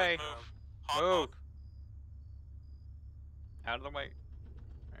 Clear the way. Move. Honk, Move. honk. Out of the way.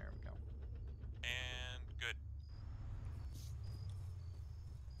 There we go. And good.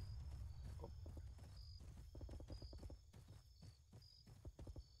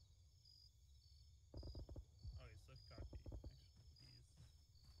 Oh, he's so cocky.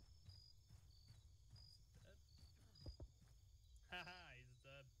 Actually, he's dead. Haha, he's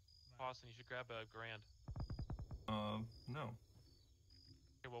dead. Boston, you should grab a Grand. No.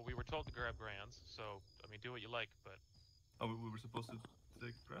 Okay, well, we were told to grab Grands, so, I mean, do what you like, but... Oh, we were supposed to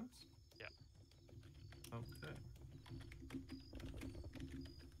take grants? Yeah. Okay.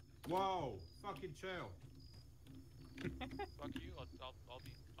 Whoa! Fucking chill. Fuck you, I'll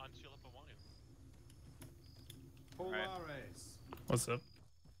be on chill if I want to. Polaris. What's up?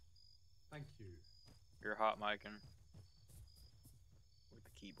 Thank you. You're hot micing. With the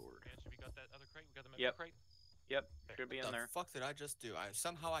keyboard. Banshee, we got that other crate? We got the medical Yep. crate? Yep. Should be in What there. the fuck did I just do?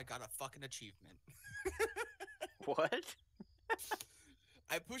 Somehow I got a fucking achievement. What?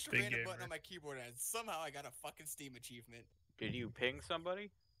 I pushed a Big random gamer. button on my keyboard and somehow I got a fucking Steam achievement. Did you ping somebody?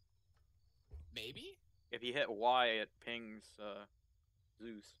 Maybe? If you hit Y, it pings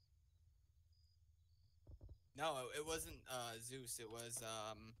Zeus. No, it wasn't Zeus. It was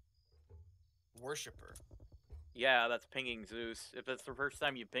Worshipper. Yeah, that's pinging Zeus. If it's the first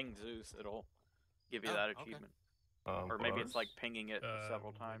time you ping Zeus, it'll give you Oh, that okay. achievement. Or maybe it's like pinging it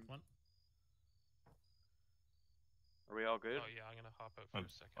several Wait, times. what? Are we all good? Oh, yeah, I'm gonna hop out for a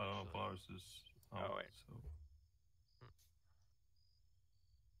second. I don't know, so- Bars is out, Oh, wait.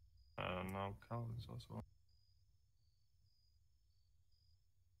 so... now Calvin's also.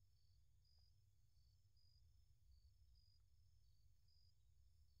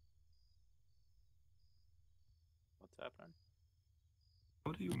 happening.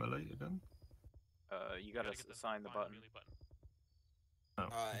 How do you melee again? You gotta get assign the button. melee button.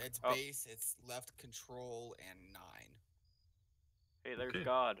 Oh. It's Oh. base, it's left control, and 9. Hey, there's Okay.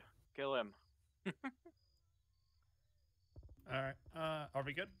 God. Kill him. Alright, are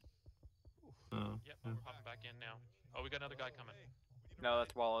we good? Yep, we're hopping back in now. Oh, we got another guy coming. No,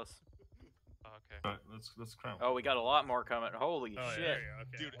 that's Wallace. Oh, okay. Alright, let's crown. Oh, we got a lot more coming. Holy Oh, shit. there you go,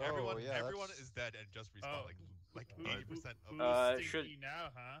 okay. Dude, Oh, everyone yeah, is dead and just respawned. Like Who- 80% of who's should- stinky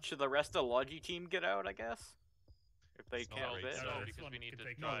now, huh? Should the rest of the Logi team get out, I guess? If they It's not can't right, fit? so- No, No, this because one we need can to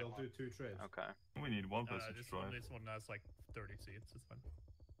take No, drive. they'll do 2 trades. Okay. We need one No, person to this one drive. has like 30 seats, it's fine.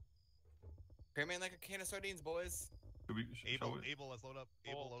 Cram in like a can of sardines, boys. Shall Able, we? Able, let's load up.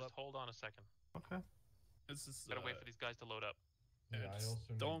 Able, load up. Just hold on a second. Okay. This is, Gotta wait for these guys to load up. yeah,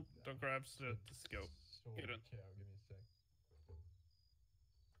 just don't grab the scope. Get it.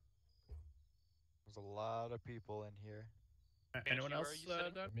 There's a lot of people in here. Anyone Banshee, where else, are you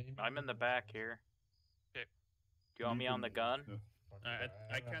sitting? Doug? I'm in the back here. Okay. Do you want me on the gun?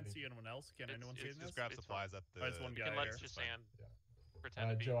 I can't see anyone else. Can anyone see it's this? Just grab It's supplies at the. There's one You guy can let here. Jasan pretend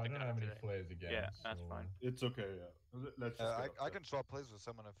to be Joe, I the don't gunner have any today. flares again. Yeah, that's so, fine. It's okay, yeah. Let's just get I up can swap plays with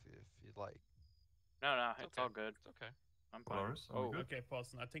someone if you'd like. No, it's okay. all good. It's okay. I'm fine. Lars, are we Oh, good? Okay,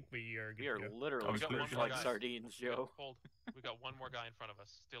 Paulson, I think we are good we are to go. literally we got one squished more like guy. sardines, Joe. Hold. We got one more guy in front of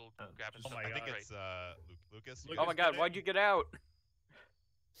us, still grabbing Oh stuff. my I think God. it's Lucas. Lucas, Oh my god, why'd you get out?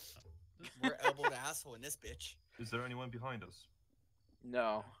 We're elbow to asshole in this bitch. Is there anyone behind us?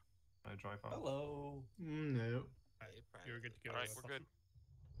 No. I drive out. Hello. No. You're good to go. Alright, we're good.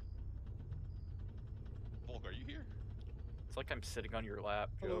 Volk, are you here? It's like I'm sitting on your lap,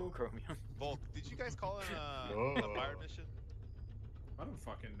 Joe. Hello. Chromium. Volk, did you guys call in No. a fire mission? I don't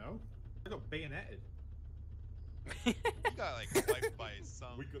fucking know. I got bayoneted. You got like wiped by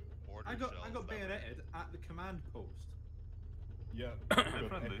some We got- mortar I shells. got that were- bayoneted at the command post. Yeah, They're I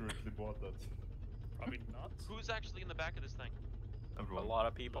friendly. accurately bought that. Probably not. Who's actually in the back of this thing? A Everyone. lot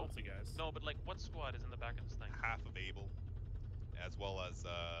of people. Lots of guys. No, but like, what squad is in the back of this thing? Half of Able, as well as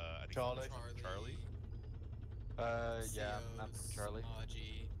I think Charlie. Charlie. Yeah, I'm from Charlie.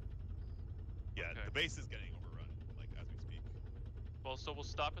 Maji. Yeah, Okay. the base is getting overrun, like as we speak. Well, so we'll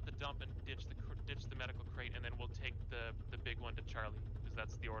stop at the dump and ditch the medical crate, and then we'll take the big one to Charlie, because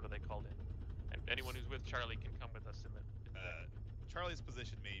that's the order they called in. And anyone who's with Charlie can come with us in the. Charlie's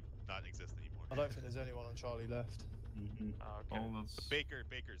position may not exist anymore. I don't think there's anyone on Charlie left. Mm-hmm. Okay. Oh, that's... Baker's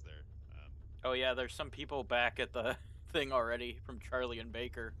there. Oh yeah, there's some people back at the thing already from Charlie and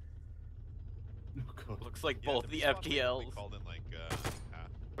Baker. Oh god. Looks like Yeah, both the respawn rate only FTLs. called in like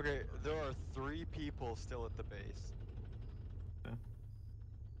half. Okay, there are 3 people still at the base. Okay,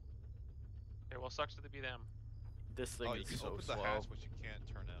 well, sucks to be them. This thing Oh, you is can so open slow. the hatch, but you can't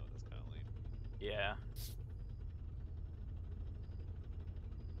turn out. That's kind of lame. Yeah.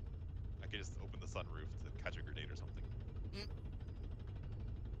 I could just open the sunroof to catch a grenade or something.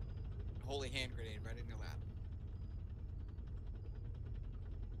 Holy hand grenade right in your lap.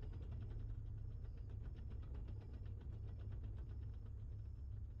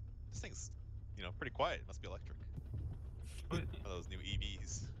 This thing's, pretty quiet. It must be electric. One of those new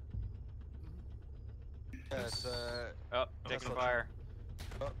EVs. Yeah, it's Oh, taking that's fire.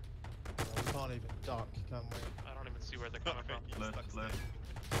 We can't even duck, can we? I don't even see where they're coming from. He's Left, stuck left.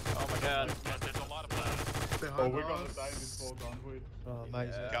 Oh my god. Yeah, there's a lot of blast. Oh, we're gonna die before done with. Oh,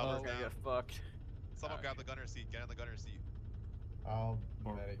 amazing. Yeah, Gallows we're gonna down. get fucked. Someone grab the gunner seat. Get in the gunner seat. I'll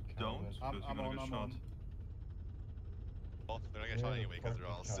Or medic don't, Calvin. because you're gonna get shot. Well, they're not gonna get shot anyway because they're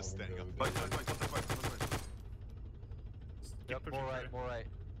all just standing up. Right, right. Keep pushing more right, through. more right.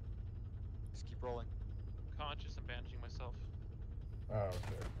 Just keep rolling. Conscious and bandaging myself. Oh,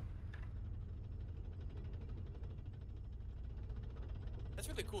 okay. That's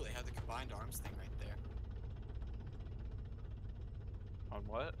really cool. They have the combined arms thing right there On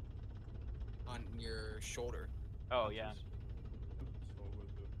what? on your shoulder. Oh yeah. So we'll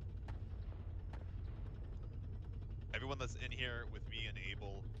do. Everyone that's in here with me and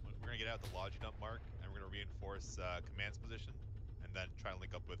Abel, we're gonna get out the lodge dump mark, and we're gonna reinforce command's position, and then try and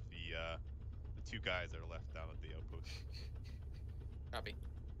link up with the 2 guys that are left down at the outpost. Copy.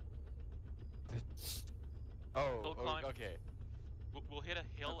 Hill climb. Okay. We'll hit a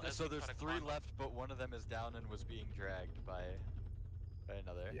hill as So we there's try to 3 climb up. left, but one of them is down and was being dragged by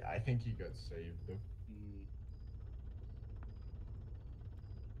another. Yeah, I think he got saved though.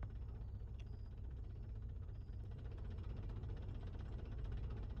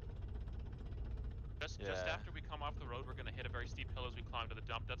 Just Yeah. after we come off the road, we're gonna hit a very steep hill as we climb to the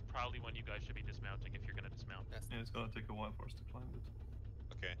dump. That's probably when you guys should be dismounting if you're gonna dismount. That's Yeah, it's gonna take a while for us to climb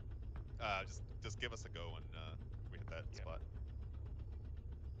it. Okay. Just give us a go and we hit that spot.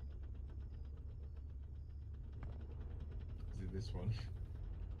 Is it this one?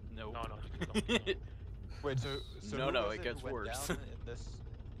 Nope. No, no. Wait, so No, who was it it gets who went worse. down in this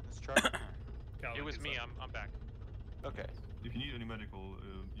truck? It was me. I'm back. Okay. If you need any medical,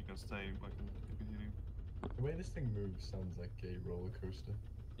 you can stay. I can heal you. The way this thing moves sounds like a roller coaster.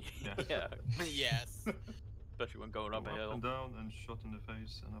 Yeah. Yes. Especially when going up a Up hill. and down and shot in the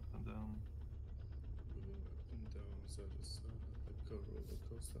face and up and down. Up and down, so just like a roller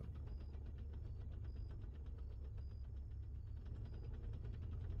coaster.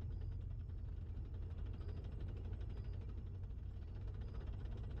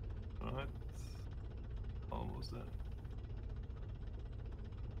 Alright. Almost there.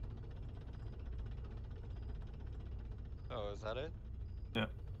 Oh, is that it? Yeah.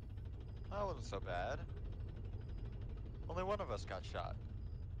 That wasn't so bad. Only one of us got shot.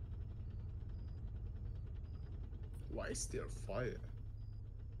 Why is there fire?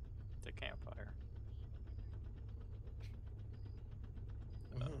 It's a campfire.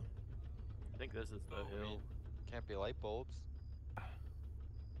 Uh-huh. I think this is the hill. Can't be light bulbs.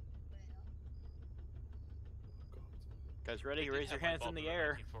 Guys, ready? They did Raise your have light hands in bulbs the the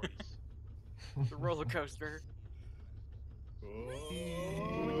air. 1940s. It's a roller coaster.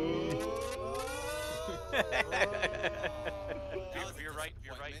 Veer right,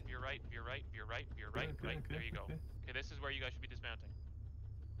 veer right, veer right, veer right, veer right, veer right, Okay, right. okay, There you go. okay. Okay, this is where you guys should be dismounting.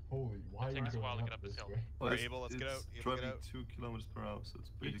 Holy, why are It'll you take us a while going to get up this this hill. way? Well, Alright, Abel, let's get out. Abel, get driving out. 2 kilometers per hour, so it's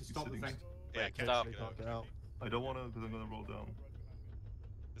We need to basically stop the sitting. thing. Yeah, can't Stop. get out. I don't want to because I'm gonna roll down.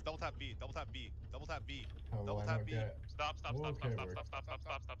 Just double tap B. Double tap B. Double tap B. How will Double I tap not B. get? Stop, stop, stop, Okay, stop, work. stop, stop, stop,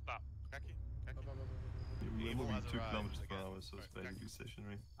 stop, stop, stop. Kaki. We're Abel moving has 2 arrived kilometers per again. hour, so it's basically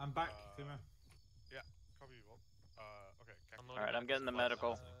stationary. I'm back, Timo. Yeah, copy you, Bob. Okay. Alright, I'm getting the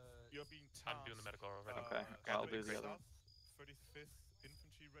medical. You're being I'm doing the medical already. Okay, I'll do the other one. 35th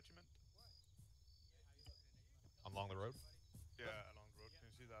Infantry Regiment. Along the road. Yeah, along the road. Can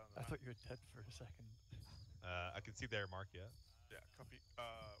you see that on the I map? thought you were dead for a second. I can see their mark, yeah. Yeah, copy.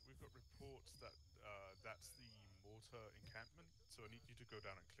 We've got reports that that's the mortar encampment, so I need you to go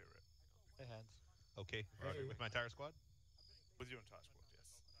down and clear it. Hey, hands. Okay, Roger. With my entire squad? With your entire squad, yes.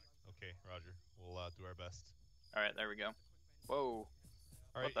 Okay, Roger. We'll do our best. Alright, there we go. Whoa.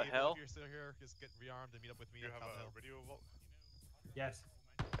 Alright, What the Abel, hell? if you're still here, just get rearmed and meet up with me You at have Town a Hill. radio vault? Yes.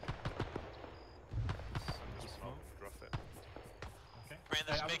 Rough it. Okay. Brand,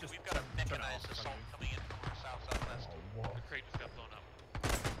 I would this just we've got a turn it mechanized off, assault coming in from our south-southwest. Oh, what? The crate just got blown up.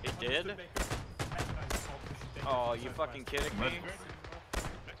 It did? Understood, Baker. Mechanized assault pushing Baker Oh, to you the fucking southwest. kidding me?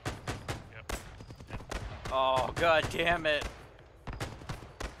 Yep. Oh, god damn it.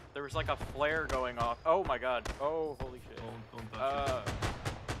 There was like a flare going off. Oh my god. Oh, holy shit. Don't touch it.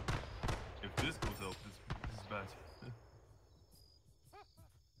 If this goes up, this is bad.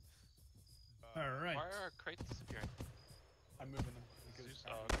 Alright. Why are our crates disappearing? I'm moving them because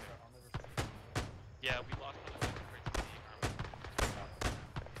Oh, okay. Yeah, we lost one of the crates to the armor.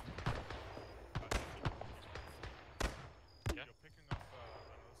 Yeah? You're picking up another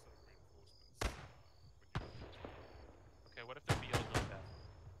set of reinforcements. Okay, what if they're BL'd really bad?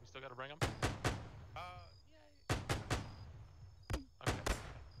 We still gotta bring them? Okay.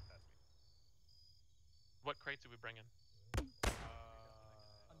 What crates did we bring in?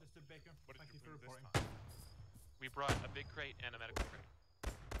 Understood, Baker. What did Thank you you for bring this reporting. time? We brought a big crate and a medical crate.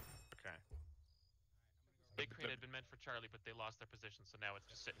 Okay. Big crate had been meant for Charlie, but they lost their position, so now it's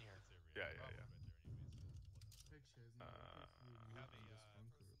just sitting here. Yeah.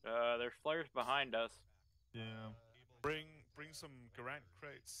 There's flares behind us. Yeah. Bring some Garant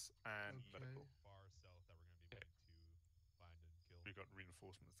crates and medical. We got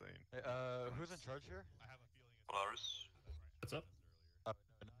reinforcements in. Hey, who's in charge here? Polaris. What's up?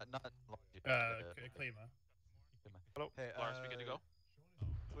 Not Klima. Hello. Hey, Lars, we good to go?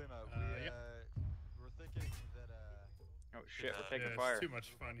 Klima, Yep. we're thinking that Oh shit, we're taking Yeah, fire. it's too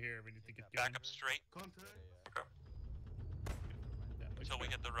much fun here. We need to get going. Back up straight. Contact. Until we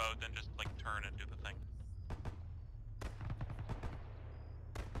hit the road, then just like turn and do the thing.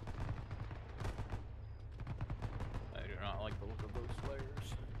 I do not like the look of those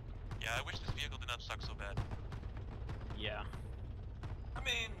flares. Yeah, I wish this vehicle did not suck so bad. Yeah. I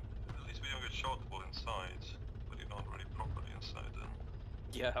mean, at least we don't get shot while inside, but you're not really properly inside then.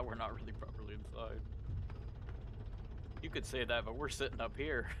 Yeah, we're not really properly inside. You could say that, but we're sitting up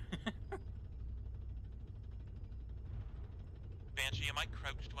here. Banshee, am I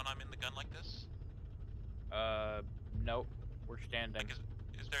crouched when I'm in the gun like this? Nope. We're standing. Like,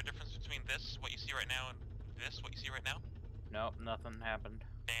 is there a difference between this, what you see right now, and this, what you see right now? Nope, nothing happened.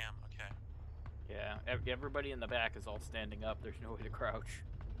 Damn, okay. Yeah, everybody in the back is all standing up. There's no way to crouch.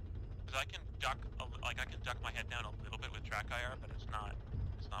 Because I can duck, I can duck my head down a little bit with track IR, but it's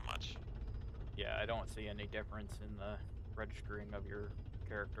not much. Yeah, I don't see any difference in the registering of your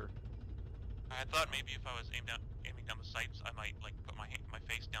character. I thought maybe if I was aiming down the sights, I might like put my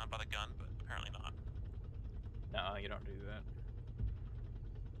face down by the gun, but apparently not. No, you don't do that.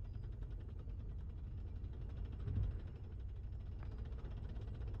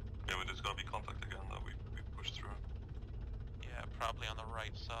 Yeah, but there's gotta be contact again that we pushed through. Yeah, probably on the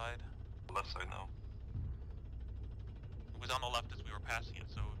right side. Left side now. It was on the left as we were passing it,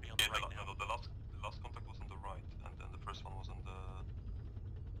 so it would be on the right now. No, the last contact was on the right, and then the first one was on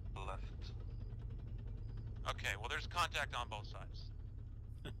the left. Okay, well there's contact on both sides.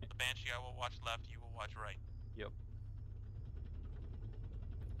 The Banshee, I will watch left, you will watch right. Yep.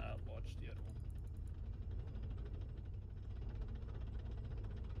 I'll watch the other one.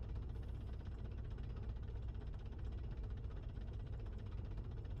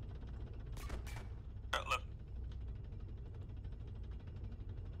 Left.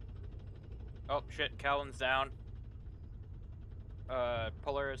 Oh shit, Callan's down.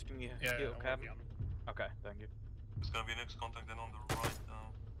 Polaris, can you heal Cabin? Okay, thank you. There's gonna be next contact then on the right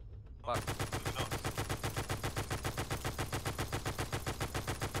now. Fuck.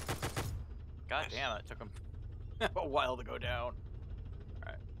 God damn, it took him a while to go down.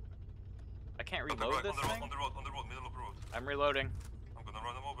 Alright. I can't reload this thing? On the road, middle of the road. I'm reloading. I'm gonna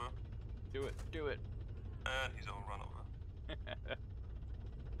run him over. Do it, do it. And he's on run over.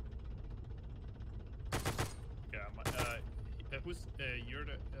 Yeah, you're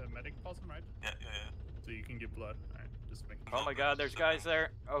the medic person, right? Yeah. So you can give blood. Alright, just make. Oh my god, there's guys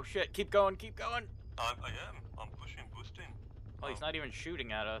there. Oh shit, keep going, keep going. I am. I'm pushing, boosting. Oh, he's not even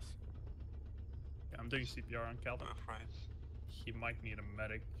shooting at us. Yeah, I'm doing CPR on Calvin. I'm afraid. He might need a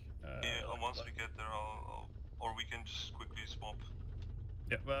medic. Yeah, once we get there, or we can just quickly swap.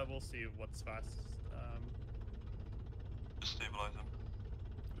 Yeah, well, we'll see what's fast. Just stabilize him.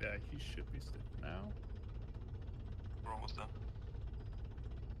 Yeah, he should be still now. We're almost done.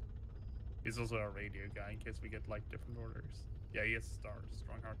 He's also a radio guy in case we get like different orders. Yeah, he has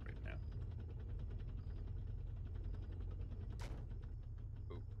strong heart rate now.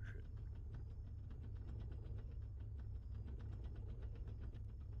 Oh shit.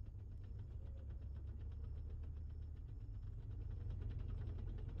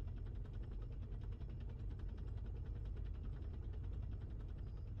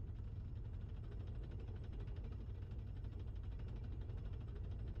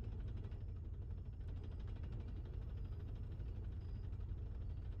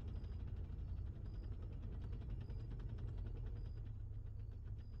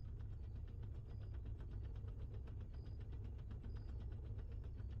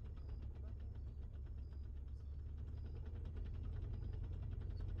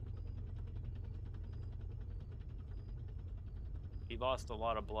 He lost a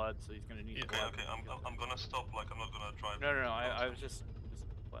lot of blood, so he's gonna need to Okay, I'm gonna stop, like, I'm not gonna drive. No, I was just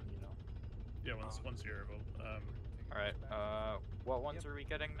letting you know. Yeah, once you're able. Alright, what ones are we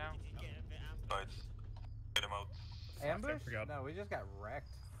getting now? Right. Get him out. Ambush? forgot. No, we just got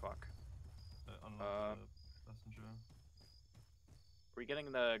wrecked. Fuck. Unlock the passenger. Are we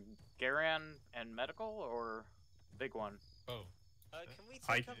getting the Garan and medical, or big one? Oh. Can we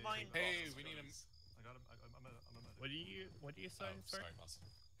take a mine box? Hey, we need him. I got him. I'm a medic. What do you say? Sorry, boss.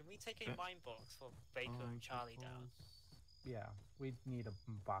 Can we take a mine box for Baker and Charlie down? Yeah, we need a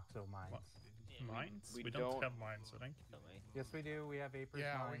box of mines. Mines? We We don't don't. have mines, I think. Yes, we do. We have Apers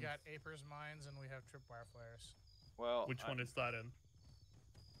Yeah, mines. we got Apers mines and we have tripwire flares. Well, Which one is that in?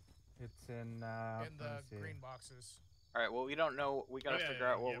 It's in In the green boxes. Alright, well, we don't know. We gotta figure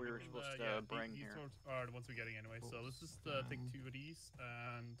out what we were will, supposed to bring these here. are the ones we're getting anyway. So let's just take 2 of these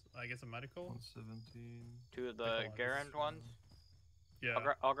and I guess a medical. 117. 2 of the Garan ones? Yeah.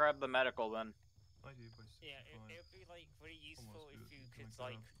 I'll grab the medical then. Yeah, it would be like really useful if you could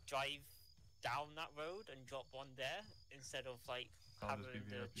like drive down that road and drop one there instead of like having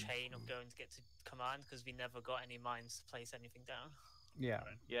the chain of going to get to command because we never got any mines to place anything down. Yeah.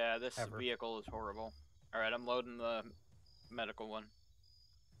 Yeah, this vehicle is horrible. Alright, I'm loading the medical one.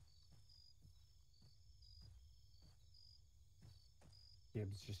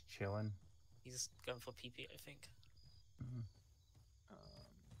 Gibbs just chilling. He's going for PP, I think.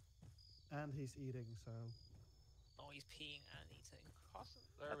 And he's eating, so. Oh, he's peeing and eating. Awesome.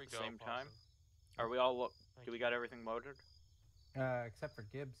 There At we the go. same time. Awesome. Are we all? Thank Do we you. got everything loaded? Except for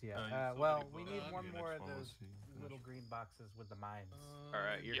Gibbs, yeah. you Well, still we need need blood. one Maybe more next of one those we'll see. little green boxes with the mines.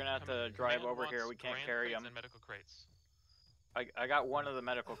 Alright, you're Yeah, gonna have to drive Command over here. wants We can't grand carry crates them. and medical crates. I got one of the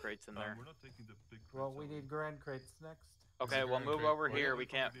medical crates in there. We're not taking the big crates. Well, we need grand crates next. Okay, we'll move over here. We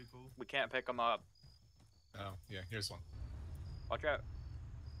can't pick them up. Oh, yeah, here's one. Watch out.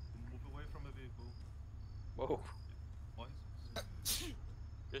 Move away from the vehicle. Whoa. What?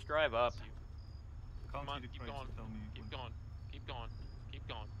 Just drive up. Come on, keep going. Keep going. Keep going. Keep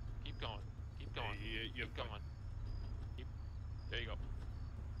going. Keep going. Keep going. Keep going. Keep. There you go.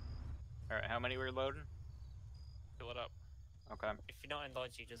 Alright, how many we're loading? Fill it up. If Okay. you're not in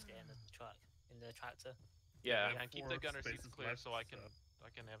lodge, you just get in the truck, in the tractor. Yeah. And keep the gunner seats clear so I can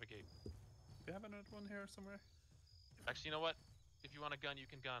navigate. Do you have another one here somewhere? Actually, you know what? If you want a gun, you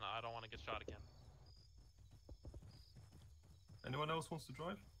can gun. I don't want to get shot again. Anyone else wants to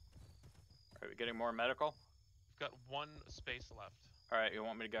drive? Alright, we getting more medical? We've got one space left. Alright, you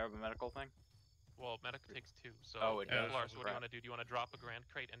want me to grab a medical thing? Well, medical takes 2, so... Oh, it does. Lars, what do you want to do? Do you want to drop a grand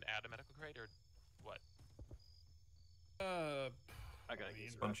crate and add a medical crate, or what? I gotta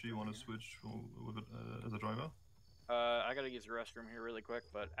use the Punchy, you want to switch with it, as a driver? I gotta use the restroom here really quick,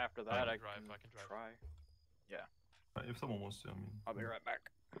 but after that I can try. Yeah. If someone wants to, I mean... I'll be right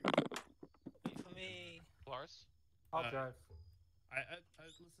back. Wait for me. Lars? I'll drive.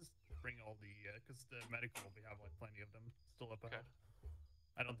 Let's just bring all the, because the medical, we have like plenty of them still up ahead.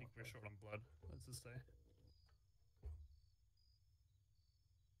 I don't think we're short on blood, let's just say.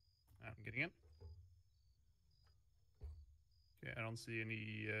 I'm getting in. Okay, I don't see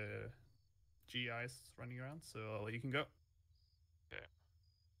any GIs running around, so I'll let you can go. Okay.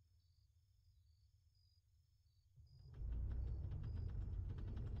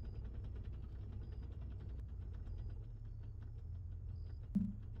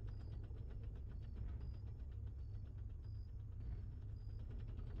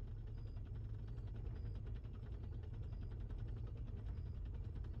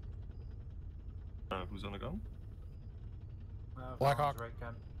 Who's on the gun? Blackhawk. Right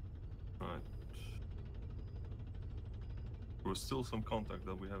gun. Alright. There was still some contact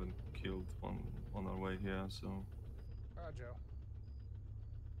that we haven't killed on our way here, so... Joe.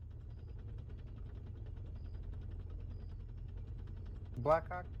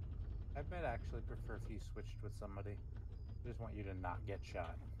 Blackhawk, I might actually prefer if you switched with somebody. I just want you to not get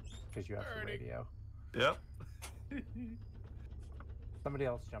shot, because you have the radio. Yep. Somebody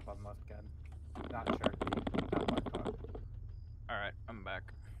else jump on left gun. Not Sharky, not Blackhawk. Alright, I'm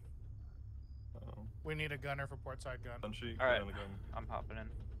back. We need a gunner for port side gun. Alright, I'm hopping in.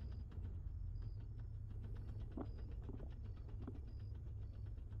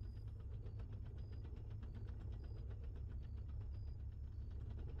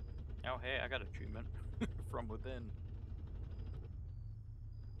 Oh hey, I got a treatment from within.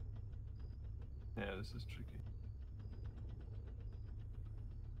 Yeah, this is tricky.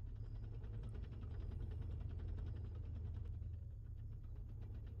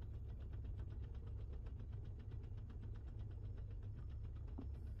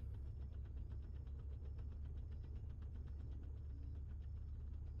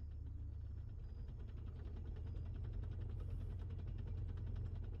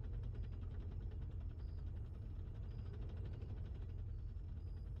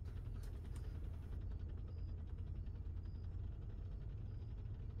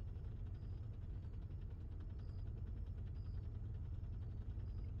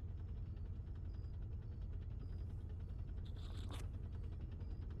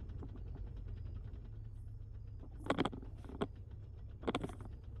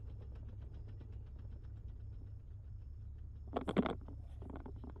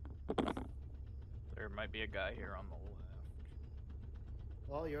 There might be a guy here on the left.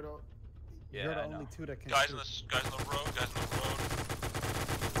 Well, you're the Yeah, you're the I only know. two that can. Guys shoot. on the road, guys on the road.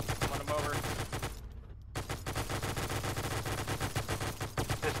 Run him over.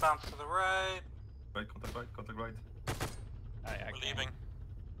 Dismounts to the right. Right, contact right. We're leaving.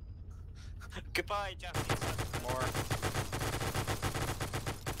 Goodbye, Japanese. More.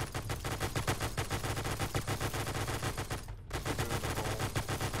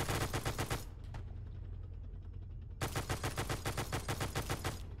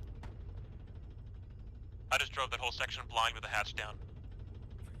 I just drove that whole section blind with the hatch down.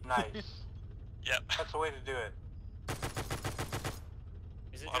 Nice. Yep. That's the way to do it.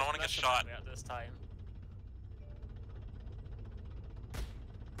 Is it I don't want to get shot. At this time?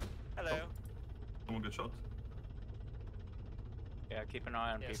 Hello. Someone get shot? Yeah, keep an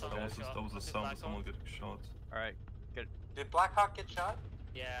eye on people. That Guys. was a sound of someone getting shot. Alright, good. Did Blackhawk get shot?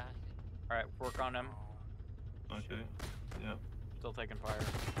 Yeah. Alright, work on him. Okay, yeah. Still taking fire.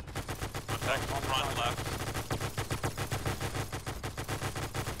 Attack front left.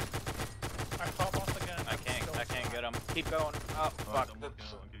 I pop off the gun. I can't get him. Keep going. Oh, fuck. I'm working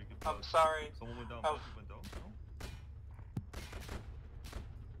out. Okay, good I'm blood. sorry. Someone went down. Oh. Bungie went down. No?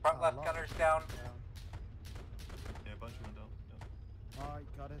 Front left gunner's down. Yeah, Bungie went down. Yeah. Oh, he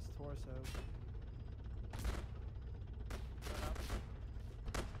got his torso.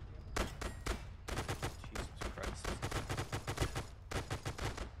 Jesus Christ.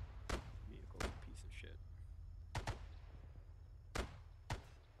 Vehicle, piece of shit.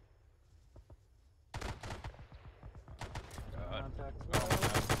 God.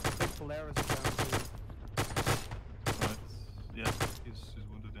 Contact. Big Polaris down too. Right. Yeah, he's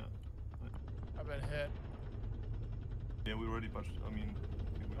wounded, yeah. Right. I've been hit. Yeah, we already punched. I mean,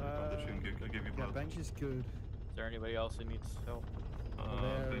 we bandaged you and I gave you Yeah, blood. bench is good. Is there anybody else who needs help?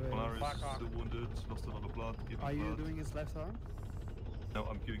 Big There Polaris is- still wounded, lost a lot of blood. Give him Are you blood. doing his left arm? No,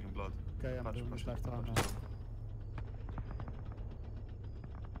 I'm giving him blood. Okay, I'm Patch, doing patch his it, left arm patch now. it.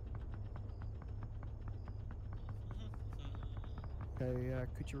 Okay,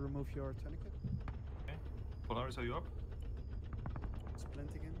 could you remove your tourniquet? Okay. Polaris, are you up?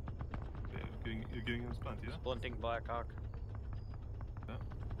 Splinting him. Okay, you're giving him splint, yeah? Splinting Blackhawk. Yeah.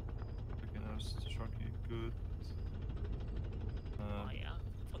 Okay, now it's Sharky, good. Oh yeah.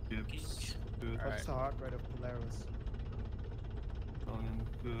 Gibbs, good. What's the heart rate of Polaris? Stallion,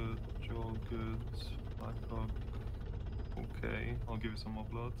 good. Joel, good. Blackhawk. Okay, I'll give you some more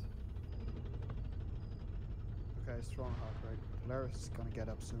blood. Okay, strong heart rate. Polaris is gonna get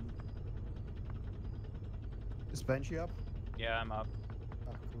up soon. Is Benji up? Yeah, I'm up.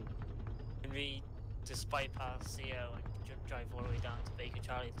 Ah, cool. Can we just bypass CO and drive all the way down to Baker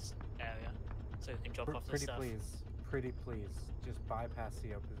Charlie's area so we can drop off the Pretty stuff? please, just bypass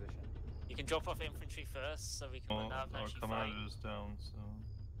CO position. You can drop off infantry first so we can run out and Our actually fight. commander is down, so.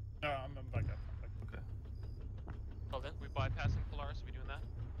 No, I'm back up. I'm back. Okay. Hold on. We bypassing Polaris. Are we doing that?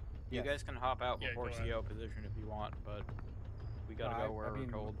 You guys can hop out Yeah, before go ahead. CO position if you want, but we gotta No, go where we're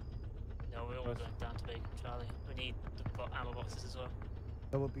told. No, we're all Let's- going down to Baker Charlie. We need the ammo boxes as well.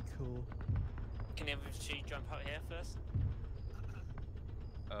 That would be cool. Can the infantry jump out here first?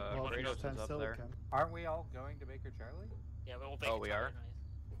 Well, Kratos just is stand up still, there. Cam. Aren't we all going to Baker Charlie? Yeah, we're all Baker Oh, we Charlie, are? right?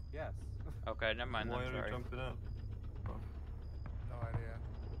 Yes. Okay, never mind Why then, are you sorry. jumping out? No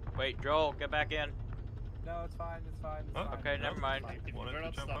idea. Wait, Joel, get back in. No, it's fine. It's fine. It's Oh, fine. Okay, never mind. Wanted We're to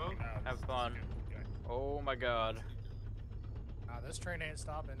not jump stopping out? now. Have This is fun. good, okay. Oh my god. This train ain't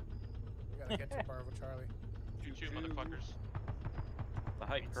stopping. We gotta get to Bravo Charlie. Choo-choo, motherfuckers. The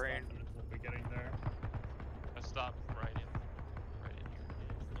hype Ain't train. stopping until we get in there. Let's stop right in here.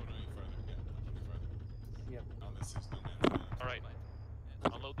 No any further. Yeah, no further. Yep. On this is no man's land. All right.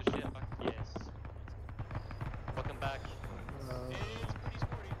 Unload the ship. Yes. Welcome back. Anyone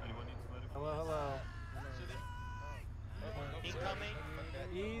needs medical? Hello, hello. Incoming.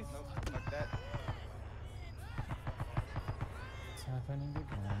 East. Fuck that. What's happening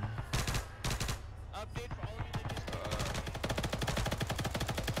again? Update for all of you that just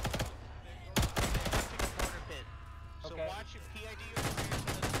border pit. So Okay. watch your PID over here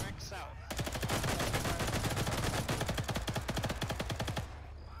to the direct south.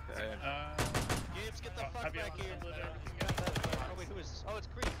 Okay. Gibbs, get the fuck have you back here. unloaded everything Oh wait, who is this? Oh, it's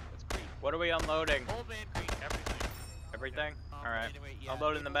Creed. It's Creed. What are we unloading? Whole van Creed. Everything. Everything? Alright. Anyway, yeah,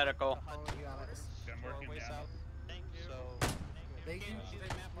 Unloading the medical. Okay, I'm working way down. south. Thank you. So They you can can't see the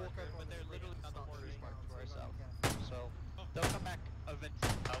map marker, but they're literally on the borders marked to our south. So Oh. they'll come back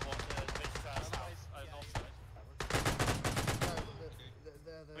eventually. I want the bridge south.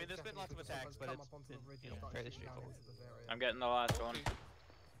 I mean, there's been lots of attacks, but it's been, fairly straightforward. I'm getting the last one.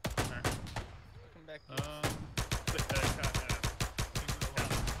 Come back.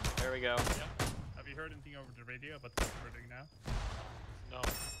 There we go. Have you heard anything over the radio about what we're doing now? No.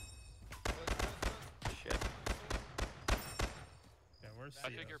 Shit. Yeah, where's I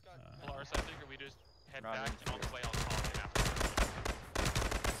CO? figure, Polaris, I figure we just head Robin. back, and on the way I'll call you after.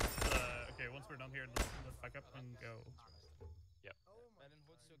 Okay, once we're done here, let's back up and go. Yep.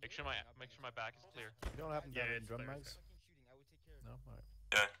 Make sure my back is clear. You don't happen to Yeah, have any it's drum clear, mics? No? Alright.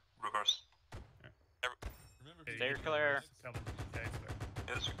 Yeah, reverse. Remember, Hey, Stay you can clear. Tell them. Okay, it's clear.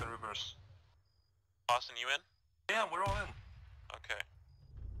 Yes, you can reverse. Austin, you in? Yeah, we're all in. Okay.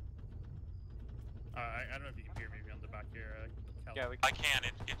 I don't know if you can hear me on the back here. Cal. Yeah, we I can.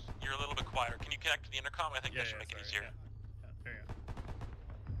 You're a little bit quieter. Can you connect to the intercom? I think Yeah, that should make sorry, it easier. Yeah, there you go.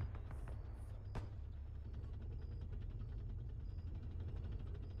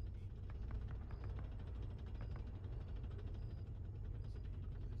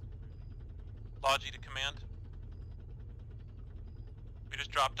 Logi to command. We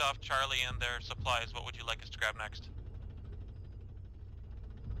just dropped off Charlie and their supplies. What would you like us to grab next?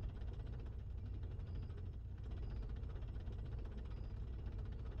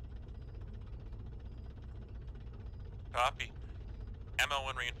 Copy. Ammo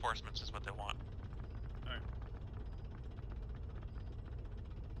and reinforcements is what they want. Alright.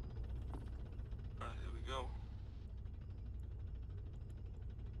 Alright, here we go.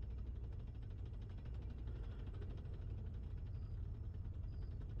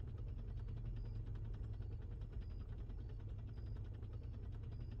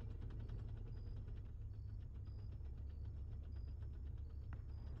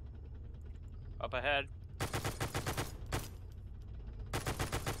 Up ahead.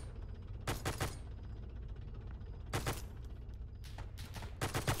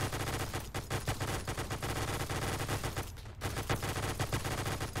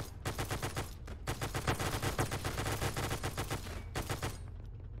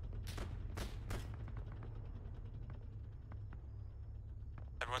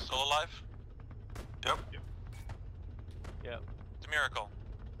 Everyone still alive? Yep. Yep. It's a miracle.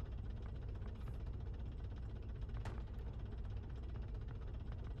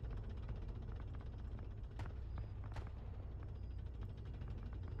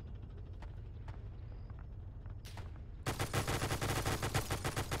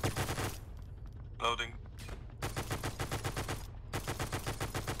 Loading.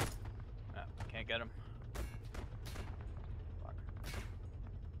 Ah, can't get him. Fuck.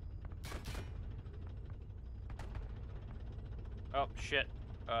 Oh shit.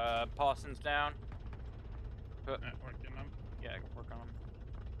 Paulson's down. Working on. Yeah, work on him.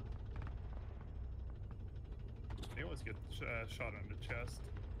 They always get shot in the chest.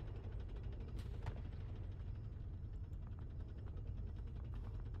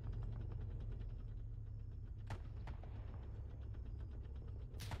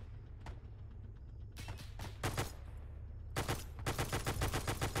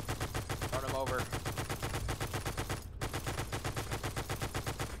 Run him over.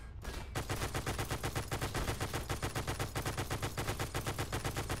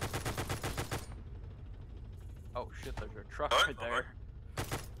 Oh shit, there's a truck right there.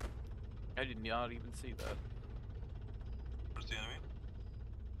 I did not even see that. Where's the enemy?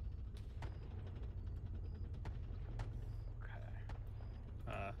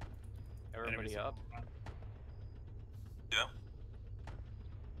 Okay. Everybody up? Yeah.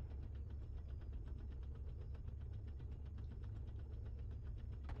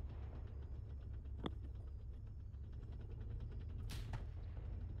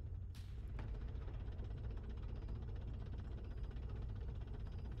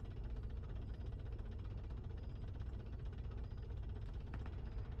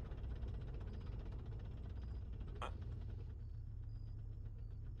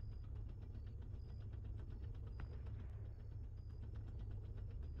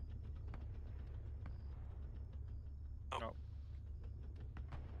 No.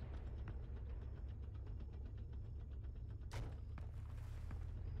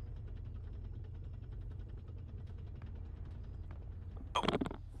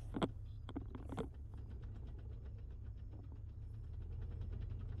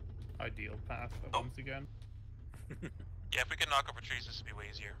 Ideal path once again. Yeah, if we can knock over trees, this would be way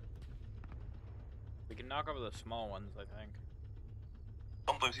easier. We can knock over the small ones, I think.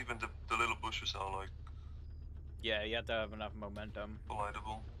 Sometimes even the little bushes are like Yeah, you have to have enough momentum.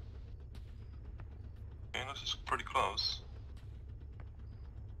 collidable. Okay, this is pretty close.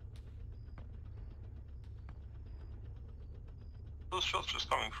 Those shots just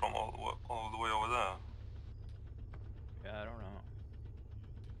coming from all the way over there. Yeah, I don't know.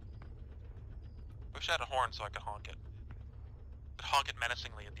 Wish I had a horn so I could honk it. Could honk it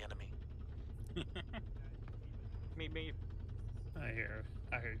menacingly at the enemy. Meet me. I hear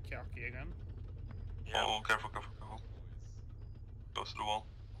Kalki again. Yeah. Oh, careful, careful, careful. Close to the wall.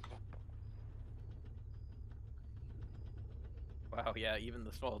 Okay. Wow, yeah, even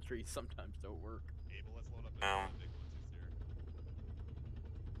the small trees sometimes don't work. Able, let's load up Yeah. big ones easier.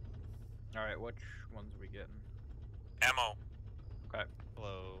 Alright, which ones are we getting? Ammo. Okay.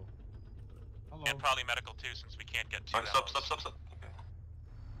 Hello. Hello. And probably medical too, since we can't get two Alright, stop, ammos. stop, stop, stop. Okay.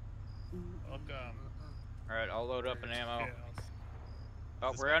 Welcome. Alright, I'll load up an ammo. Chaos.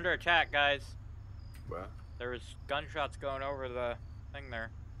 Oh, we're under attack, guys. Where? There was gunshots going over the thing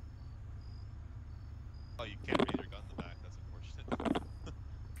there. Oh, you can't raise your gun in the back. That's unfortunate.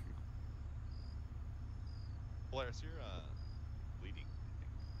 Polaris, you're bleeding.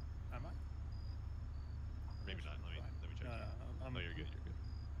 I think. Am I? Or maybe not. Let me check. No, No, you're good. You're good.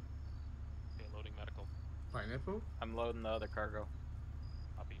 Okay, loading medical. Pineapple? I'm loading the other cargo.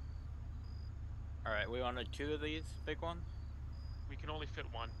 Copy. Alright, we wanted 2 of these big ones? We can only fit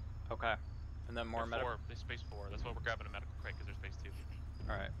one. Okay. And then more Or medical. 4. There's space 4. That's why we're grabbing a medical crate, because there's space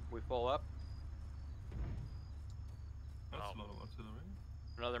 2. Alright, we pull up. That's a lot of artillery.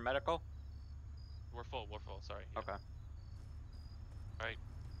 Another medical? We're full. We're full. Sorry. Yeah. Okay. All right.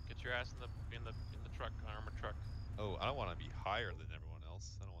 Get your ass in the truck, armored truck. Oh, I don't want to be higher than everyone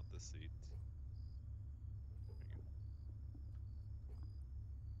else. I don't want this seat.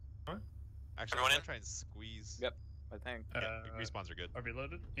 Alright. Actually, Everyone I'm in? gonna try and squeeze. Yep, I think. Yeah, respawns are good. Are we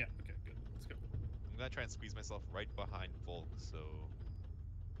loaded? Yeah. Okay. Good. Let's go. I'm gonna try and squeeze myself right behind Volk, so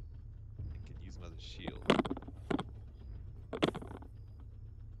I can use him as a shield.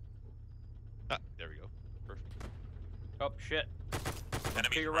 Ah, there we go. Perfect. Oh shit.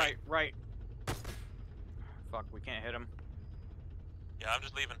 Enemy to your right. Fuck, we can't hit him. Yeah, I'm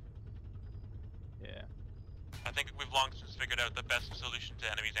just leaving. Yeah. I think we've long since figured out the best solution to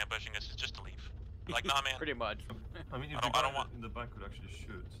enemies ambushing us is just to leave. Like, nah, man. Pretty much. I mean, if I don't want in the back could actually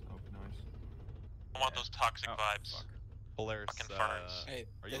shoot, that would be nice. I don't want those toxic vibes. Fuck. Polaris, Fucking ferns. Hey,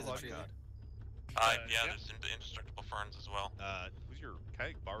 are you there's a logged tree on? line. Yeah, yeah. there's indestructible ferns as well. Who's your? Can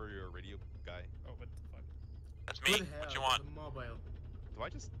I borrow your radio guy? Oh, what the fuck? That's me. What you want? Mobile.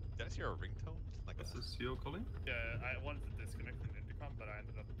 Did I see a ringtone? Like Is this CO calling? Yeah, I wanted to disconnect from the intercom, but I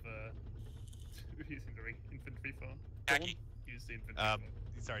ended up using the infantry phone. Khaki. Use the infantry phone.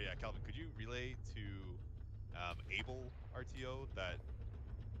 Sorry, yeah, Calvin. Could you relay to Able RTO that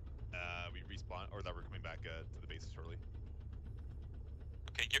we respawn or that we're coming back to the base shortly?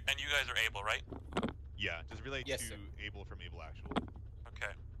 Okay, and you guys are able, right? Yeah, just relay Yes, to sir. Able from Able Actual.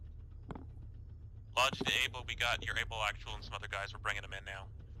 Okay. Lodge to able. We got your able actual and some other guys. We're bringing them in now.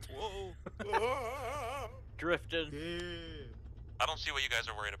 Whoa! Drifted. I don't see what you guys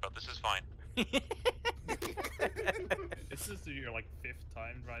are worried about. This is fine. This is your like 5th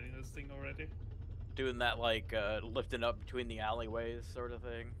time riding this thing already. Doing that like lifting up between the alleyways sort of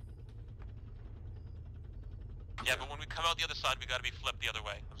thing. Yeah, but when we come out the other side, we gotta be flipped the other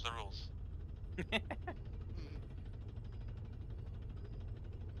way. Those are the rules.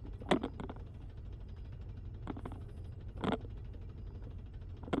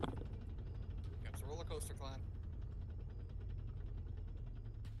 It's a roller coaster climb.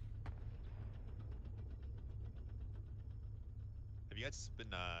 Have you guys been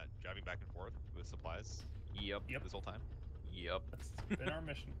driving back and forth with supplies? Yep. This whole time? Yep. That's been our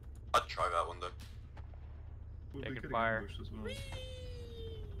mission. I'd try that one though. We'll be Taking getting fire. ambushed as well.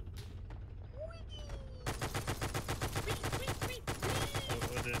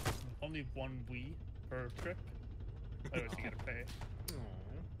 So with it, only one Wii per trip. Otherwise you gotta pay.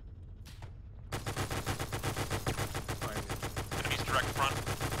 Enemies direct front.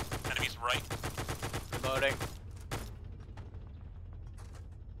 Enemies right. Reloading.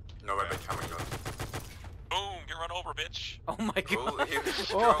 No weapon coming on. Boom! Get run over, bitch. Oh my god. Oh, he was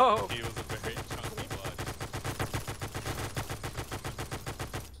Whoa. He was a very chunky bud.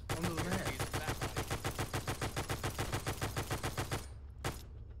 On the left.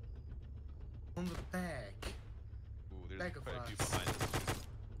 On the back. Ooh, there's Back of quite a few us. behind us.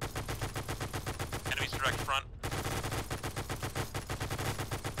 Enemies direct front.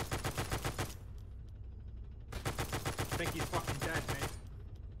 I think he's fucking dead, mate.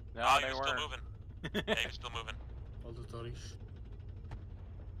 No, Oh, they you're still weren't. moving. Yeah, you're still moving. All the Torish.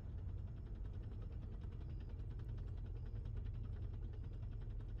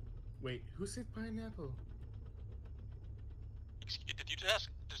 Wait, who said pineapple? Did you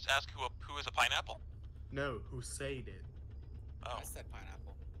just ask who is a pineapple? No, who said it? Oh. I said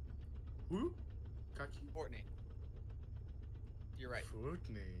pineapple. Who? Kaki? Courtney. You're right.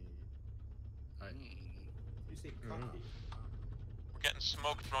 Courtney. You say cocky. We're getting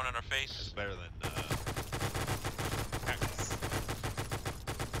smoke thrown in our face. It's better than cactus.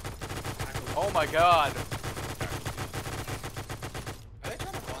 Oh my god. Are they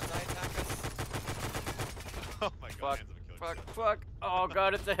trying to bonsai attack us? Oh my god, Fuck. hands of a killer. Fuck. Oh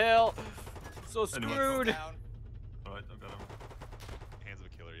god, it's a hill. So Anyone screwed. Down. Alright, I've got him. Hands of a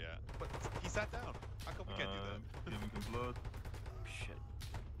killer, yeah. But he sat down. How come we can't do that? Giving him blood. Shit.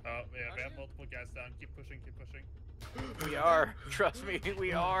 Oh yeah, we have multiple guys down. Keep pushing, keep pushing. We are. Trust me,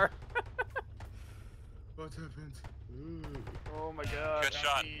 we are. What happened? Oh my god. Good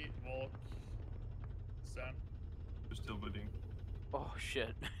shot. Volk. Down. We're still bleeding. Oh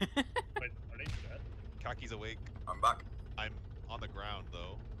shit. Wait, are they dead? Kaki's awake. I'm back. I'm on the ground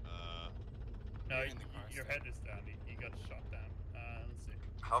though. No, You're in the car your still. head is down. You got shot down. Let's see.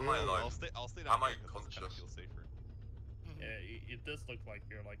 How am I alive? I'll stay How down am I here 'cause this kind of conscious? feels safer. Yeah, it does look like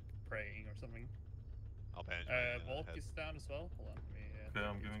you're like praying or something. I'll bandage my Volk head. is down as well. Hold on. Let me, Okay,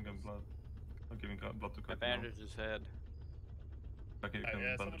 I'm giving him blood. I'm giving blood to I Kaki. bandaged his head. Kaki, you can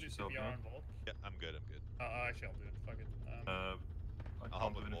yeah, someone bandage do yourself CPR now. on Volk. Yeah, I'm good. Actually, I'll do it. Fuck it. I I'll can't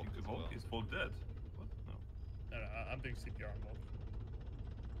help do with anything Volk to as Volk. well. Is Volk dead? What? No. No, I'm doing CPR on both.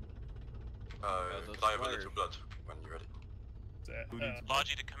 those I have a flares. little blood when you're ready.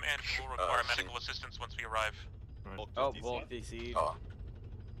 Logi to command, we will require medical assistance once we arrive. Right. Oh, Volk DC'd. Oh.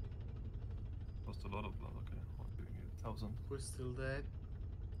 Lost a lot of blood, okay. I'm doing 1,000. We're still dead.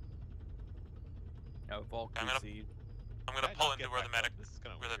 Oh, Volk I'm gonna DC'd. pull into where the medic, This is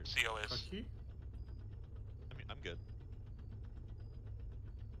kind of where the CO is. Kaki? I mean, I'm good.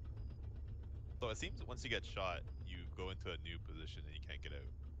 So it seems that once you get shot, you go into a new position and you can't get out.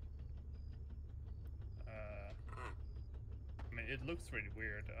 I mean, it looks really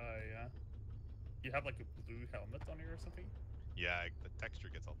weird. You have like a blue helmet on you or something? Yeah, the texture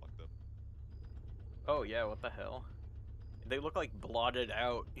gets all fucked up. Oh yeah, what the hell? They look like blotted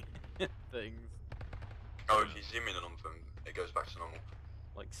out things. Oh, if you zoom in on them, it goes back to normal.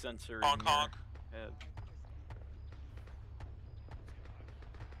 Like censoring Honk honk. your head.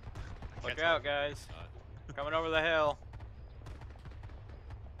 Look out, guys. Coming over the hill.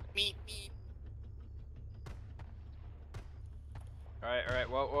 Meep, meep. Alright,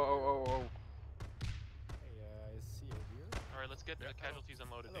 whoa. Hey, I see you here. Alright, let's get the casualties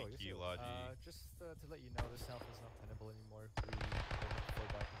unloaded. Hello, Thank you, Logi. Just to let you know, the south is not tenable anymore. We will go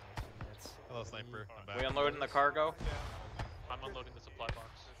back in the next few minutes. Hello, Sniper. I'm back. We unloading the cargo? I'm unloading the supply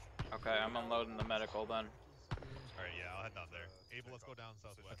box. Okay, I'm unloading the medical then. Alright, yeah, I'll head down there. Abel, let's go down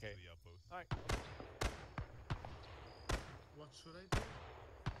southwest to the outpost. Alright. What should I do?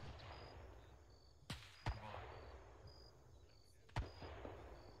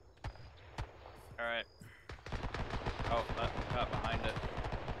 Alright. Oh, that got behind it.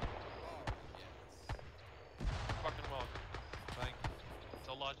 Fucking welcome. Thank you. It's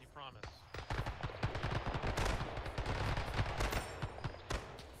a Logi promise.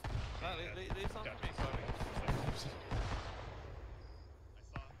 They sound pretty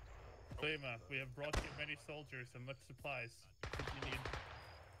Lima, we have brought you many soldiers and much supplies. What do you need?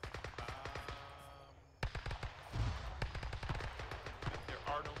 There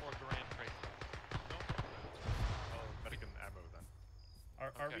are no more Grand crates. Oh, medic and ammo then.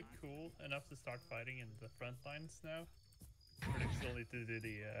 Are we cool enough to start fighting in the front lines now? Or do we still need to do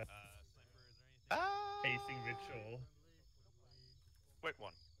the pacing ritual? Wait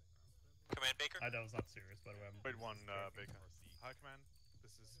one. Command Baker? That was not serious, by the way. Wait one, Baker. Hi, Command.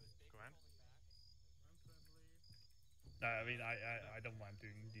 This is Command. No, I mean, I don't mind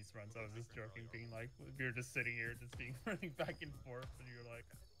doing these runs. I was just joking, being like, we were just sitting here, just being running back and forth, and you're like,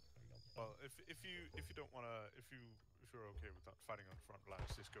 Well, if you don't wanna, if you're okay with not fighting on the front lines,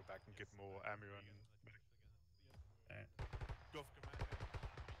 just go back and get more ammo and medic. Go for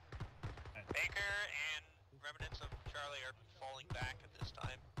Command. Baker and remnants of Charlie are falling back at this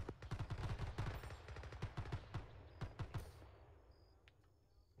time.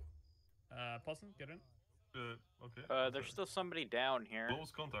 Possum, get in. Okay. There's still somebody down here.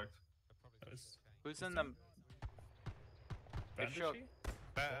 Close contact. Who's in the... It showed...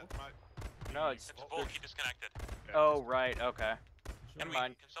 No, it's... It's Volk, he disconnected. Oh, right, okay. Can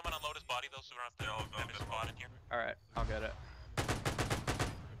someone unload his body though so we don't have to have his spot in here? Alright, I'll get it.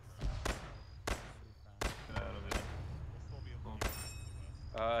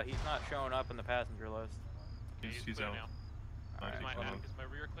 He's not showing up in the passenger list. He's out. Now. Alright. Is my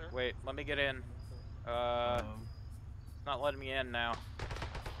rear clear? Wait, let me get in. It's not letting me in now.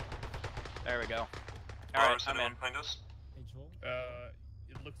 There we go. Alright, I'm in.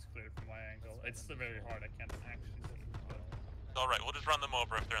 It looks clear from my angle. It's still very hard, I can't actually see. Alright, we'll just run them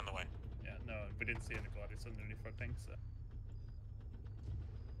over if they're in the way. Yeah, no, we didn't see any bodies underneath our things, so.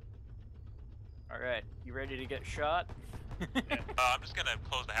 Alright, you ready to get shot? I'm just gonna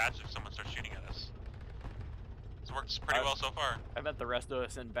close the hatch if someone starts shooting at us. It's worked pretty well so far. I bet the rest of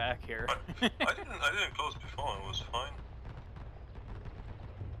us in back here. I didn't close before, it was fine.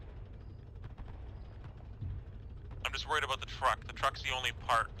 I'm just worried about the truck. The truck's the only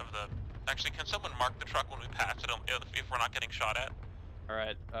part of the... Actually, can someone mark the truck when we pass it if we're not getting shot at?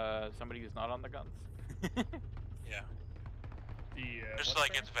 Alright, somebody who's not on the guns. Yeah. Just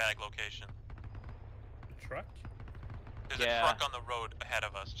like its VAG location. The truck? There's a truck on the road ahead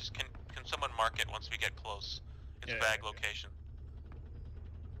of us. Just can someone mark it once we get close? Its VAG location.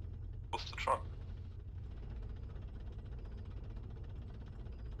 What's the truck?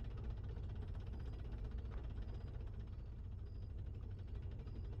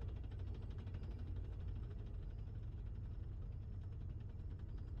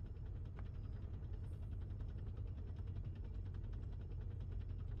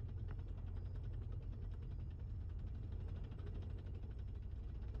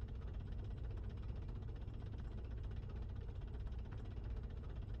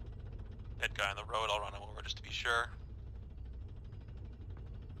 dead guy on the road. I'll run him over just to be sure.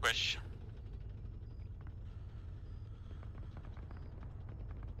 Squish.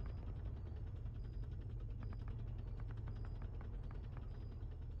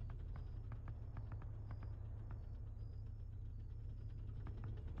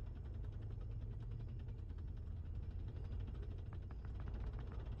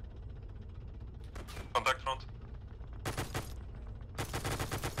 Contact front.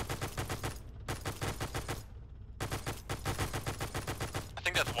 I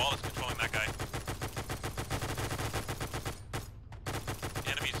think that's Wallace controlling that guy.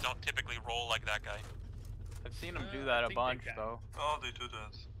 Enemies don't typically roll like that guy. I've seen him do that a bunch, though. Oh, they do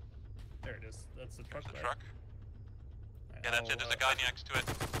that. There it is. That's the truck. There's the truck. Yeah, that's it. There's a guy next to it.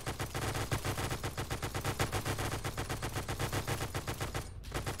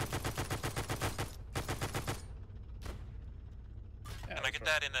 Can I get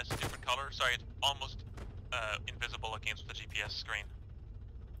that in a different color? Sorry, it's almost invisible against the GPS screen.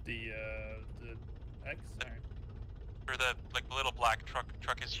 The X? Or the little black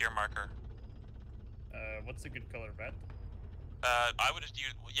truck is here marker. What's a good color, red? I would just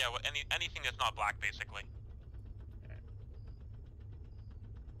use anything that's not black, basically.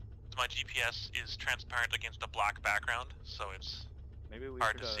 My GPS is transparent against a black background, so it's Maybe we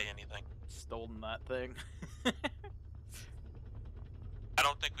hard to should see anything. stolen that thing. I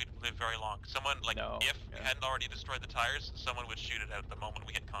don't think we'd live very long. Someone, if we yeah. hadn't already destroyed the tires, someone would shoot it out the moment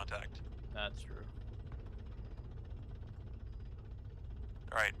we hit contact. That's true.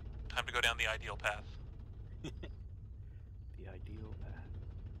 Alright, time to go down the ideal path. The ideal path.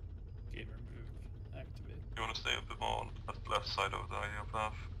 Gate removed. Activate. You want to stay a bit more on the left side of the ideal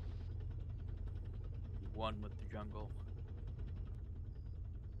path. One with the jungle.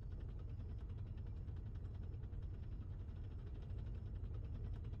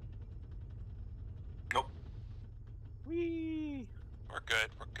 Nope. Whee! We're good,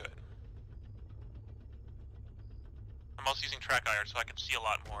 we're good. I'm also using track IR so I can see a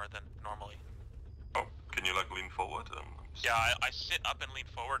lot more than normally. Oh, can you lean forward? Yeah, I sit up and lean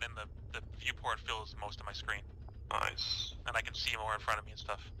forward and the viewport fills most of my screen. Nice. And I can see more in front of me and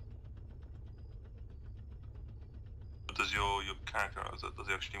stuff. But does your character, does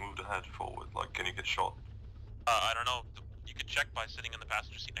he actually move the head forward? Like, can you get shot? I don't know. You could check by sitting in the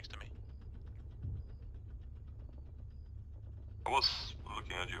passenger seat next to me. I was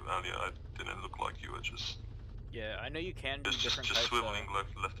looking at you earlier, I didn't look like you were just... Yeah, I know you can do Just different types swiveling of...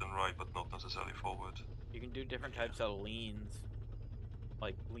 left and right, but not necessarily forward. You can do different types of leans.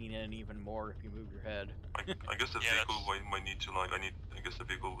 Like, lean in even more if you move your head. I guess the vehicle might need to, I guess the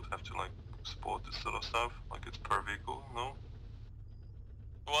vehicle would have to, support this sort of stuff. Like, it's per vehicle, no?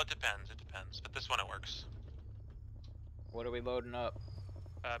 Well, it depends, but this one it works. What are we loading up?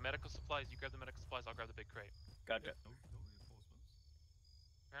 Medical supplies, you grab the medical supplies, I'll grab the big crate. Gotcha. No reinforcements?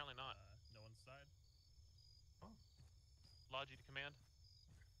 Apparently not. No one's side. Oh. Logi to command.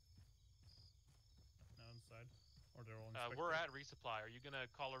 No one's side. Or they're all we're at resupply. Are you gonna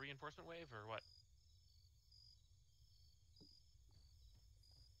call a reinforcement wave or what?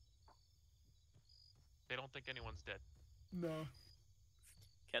 They don't think anyone's dead. No.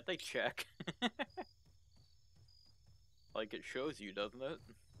 Can't they check? Like it shows you, doesn't it?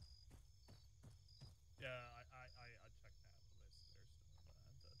 Yeah, I checked now the list.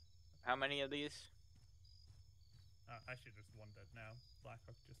 There's dead. How many of these? Actually, there's one dead now.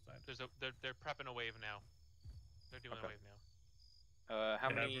 Blackhawk just died. They're prepping a wave now. They're doing a wave now. How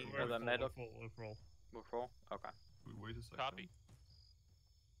many of the medical? We'll roll. We'll roll? Okay. Wait a second. Copy.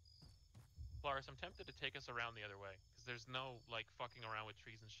 Flores, I'm tempted to take us around the other way, because there's no, fucking around with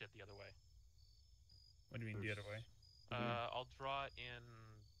trees and shit the other way. What do you mean the other way? I'll draw it in...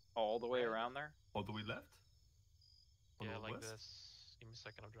 All the way around there? All the way left? Yeah, like west? this. Give me a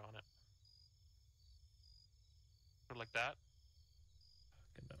second, I'm drawing it. Sort of like that.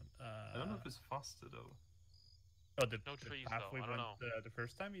 I don't know if it's faster, though. Oh, no trees, path though. we I don't went, know. the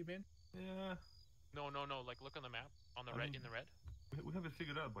first time you been? Yeah. No, look on the map. On the red, in the red. We have it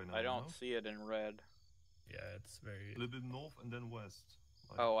figured out by now. I don't see it in red. Yeah, it's very... A little bit north and then west.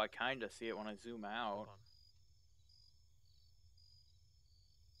 Oh, I kinda see it when I zoom out.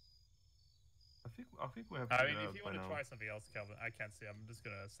 I think we have. I figured mean, out if you by want to now. try something else, Calvin, I can't see. I'm just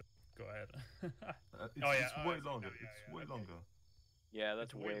gonna go ahead. It's way longer. It's way longer. Yeah,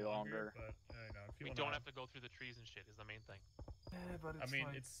 that's It's way longer. But if you We wanna... don't have to go through the trees and shit. Is the main thing. Yeah, but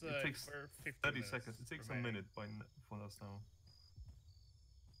it's it takes we're 30 seconds. It takes a minute for us now.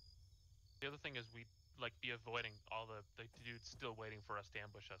 The other thing is we be avoiding all the dudes still waiting for us to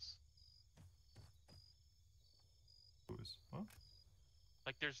ambush us. Who is? Huh?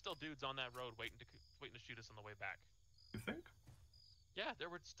 Like, there's still dudes on that road waiting to shoot us on the way back. You think? Yeah, there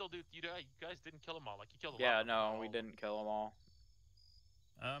were still dudes. You guys didn't kill them all. Like, you killed a lot. Yeah, of them, no, but we all- didn't kill them all.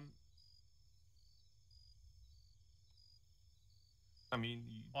 I mean,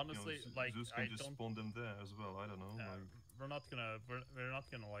 honestly, like, Zeus I can just don't. spawn them there as well. I don't know. Like, We're not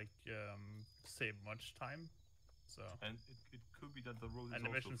gonna like save much time. So. and it could be that the road is and the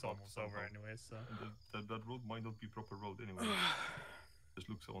also mission's fucked almost over somehow. anyway. So. And that road might not be proper road anyway. Just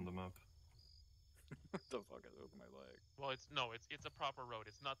looks on the map. What the fuck is with my leg? Well, it's a proper road.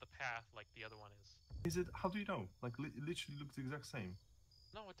 It's not the path like the other one is. Is it? How do you know? Like, it literally looks the exact same.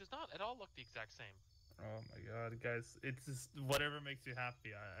 No, it does not at all look the exact same. Oh my god, guys! It's just whatever makes you happy.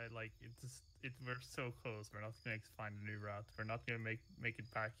 I like it. We're so close. We're not gonna find a new route. We're not gonna make it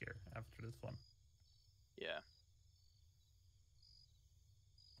back here after this one. Yeah.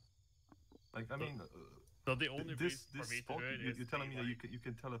 Like, I mean, so the only this reason for me spot, to do it is you're telling me that like, you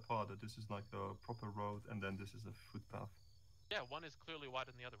can tell apart that this is like a proper road and then this is a footpath. Yeah, one is clearly wider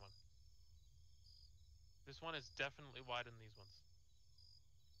than the other one. This one is definitely wider than these ones.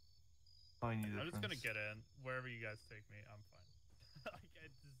 Tiny I'm difference. just gonna get in wherever you guys take me. I'm fine. Like,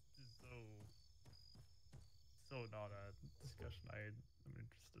 it's just so not a discussion I'm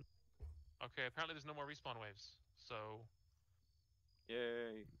interested. Okay, apparently there's no more respawn waves. So.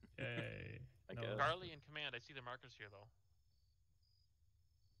 Yay. Yay. I guess. Charlie and Command, I see the markers here though.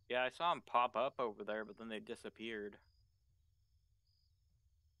 Yeah, I saw them pop up over there, but then they disappeared.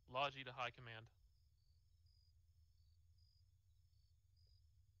 Logi to High Command.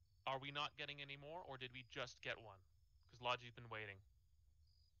 Are we not getting any more, or did we just get one? Because Logi's been waiting.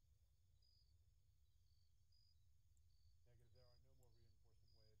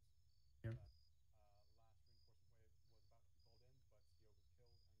 Yeah.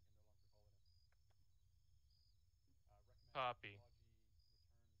 Copy.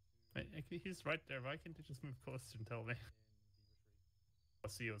 He's right there. Why can't you just move closer and tell me?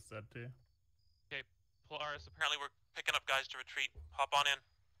 CEO said too. Okay, Polaris, apparently we're picking up guys to retreat. Hop on in.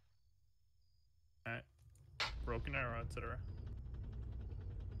 Alright. Broken arrow, etc.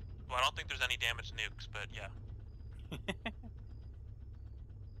 Well, I don't think there's any damaged nukes, but yeah.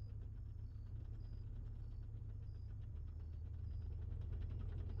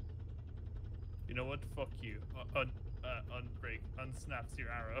 You know what? Fuck you. Unbreak. Unsnaps your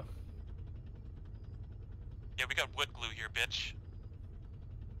arrow. Yeah, we got wood glue here, bitch.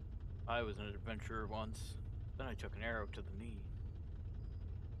 I was an adventurer once. Then I took an arrow to the knee.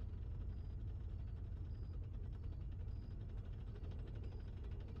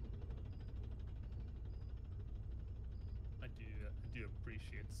 I do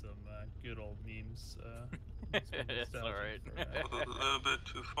appreciate some good old memes. It's alright. A little bit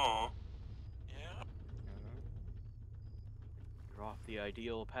too far. Yeah. You're off the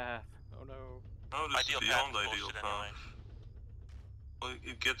ideal path. Oh no. No, this Ideal is beyond path is ideal bullshit path. anyway. Well,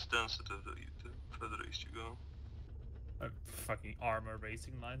 it gets denser the further east you go. Fucking Arma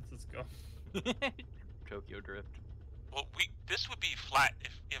racing lines. Let's go. Tokyo Drift. Well, this would be flat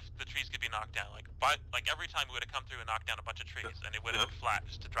if the trees could be knocked down. Like every time we would have come through and knocked down a bunch of trees, and it would have been flat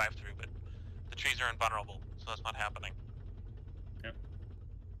just to drive through. But the trees are invulnerable, so that's not happening. Yep.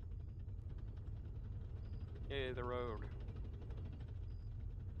 Yay, the road.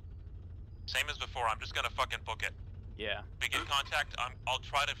 Same as before. I'm just gonna fucking book it. Yeah. If we get contact, I'll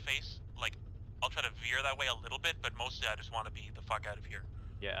try to I'll try to veer that way a little bit, but mostly I just want to be the fuck out of here.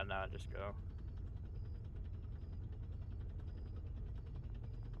 Yeah, nah, just go.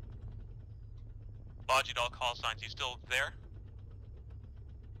 Logi to all call signs. You still there?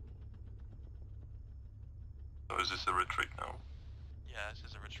 Or is this a retreat now? Yeah, this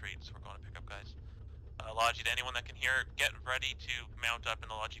is a retreat, so we're going to pick up guys. Logi, to anyone that can hear, get ready to mount up in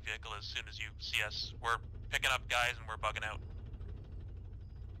the Logi vehicle as soon as you see us. We're picking up guys and we're bugging out.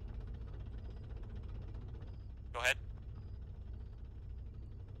 Go ahead.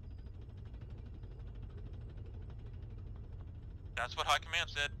 That's what High Command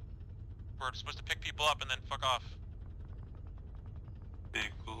said. We're supposed to pick people up and then fuck off.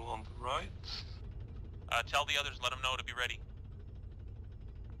 Vehicle on the right. Tell the others, let them know to be ready.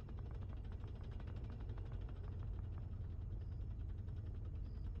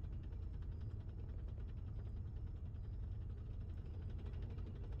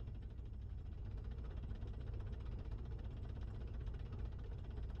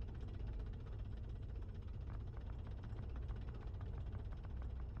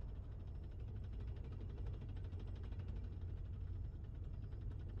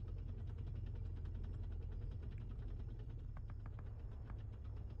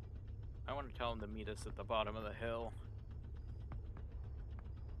 I want to tell them to meet us at the bottom of the hill.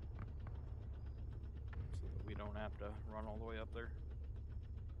 have to run all the way up there.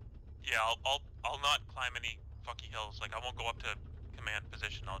 Yeah, I'll not climb any fucky hills. Like, I won't go up to command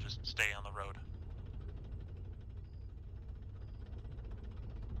position. I'll just stay on the road.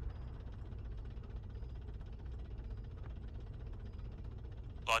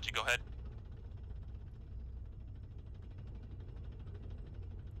 Logi, go ahead.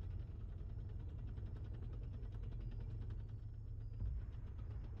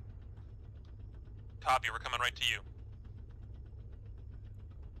 Copy, we're coming right to you.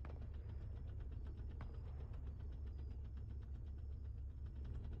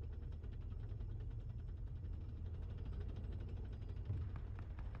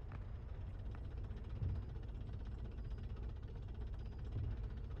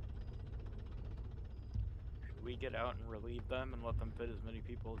 Should we get out and relieve them and let them fit as many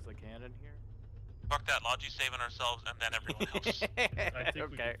people as they can in here? Fuck that, Logi's saving ourselves and then everyone else. I think we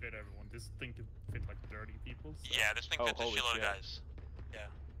Okay. can fit everyone. This thing could fit like 30 people. So. Yeah, this thing Oh, fits a holy shitload of shit. guys. Yeah.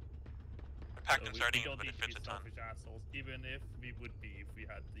 I packed in we sardines, don't but need it to be fits a ton. selfish assholes, even if we would be if we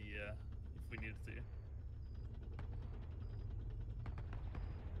had the if we needed to.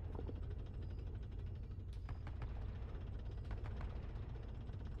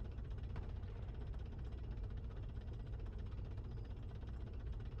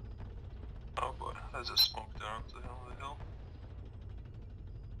 Oh boy, there's a smoke there up the hill.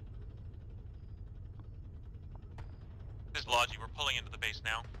 This is Logi, we're pulling into the base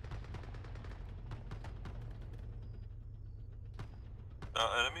now.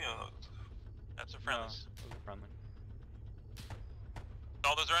 Enemy or not? That's our friendlies. No, those are friendly.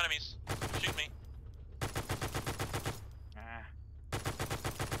 All those are enemies. Shoot me. Ah.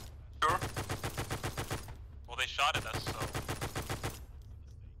 Sure. Well, they shot at us, so...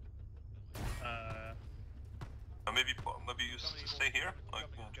 maybe you stay here? Like,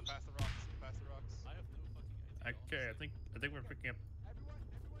 Get past the rocks, get past the rocks. I have no fucking idea. Okay, I think we're picking up.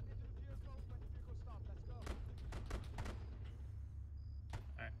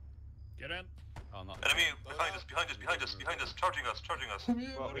 Alright. Get in. Oh, not enemy behind us, charging us.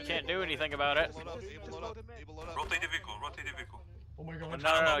 Well, we can't do anything about it. Load up. Rotate the vehicle. Oh my god.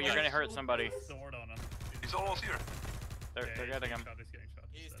 No, you're gonna hurt somebody. Sword on him. He's almost here. They're getting him. He's getting shot.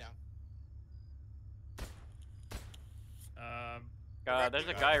 He's down. There's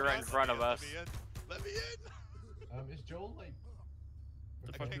a guy right in front of us. Let me in. Is Joel like?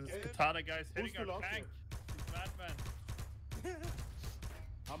 The fuck is this katana guy's hitting our tank? He's madman.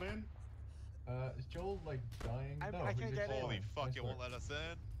 I'm in. Is Joel like dying? I No, can't he's get in. exploding. Holy fuck, Nice it work. won't let us in.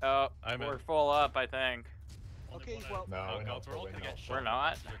 Oh, I'm we're in. full up, I think. Okay, well. No, Oh we're god, not. we're all gonna get shot. We're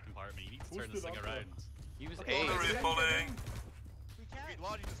not. in Your compartment. You need to Who turn this stood thing up there? around. Use Okay, A. Artillery falling. We can't.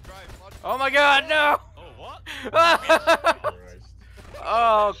 Logi, just drive. Oh my god, no! Oh, what? Christ.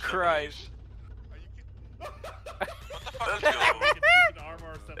 Oh, Christ. Let's We go. can armor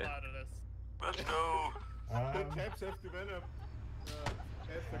ourselves out of this. Let's go. Taps have to venom.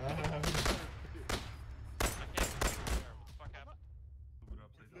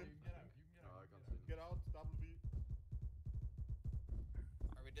 Get out, double V.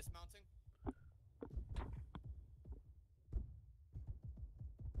 Are we dismounting?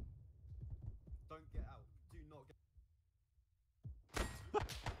 Don't get out. Do not get.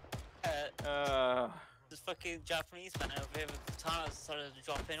 This fucking Japanese man over here with katanas started to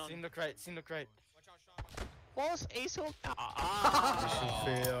drop in on. Seen the crate. What's Ace on?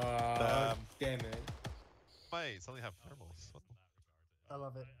 Damn it. Wait, something have thermals. I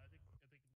love it.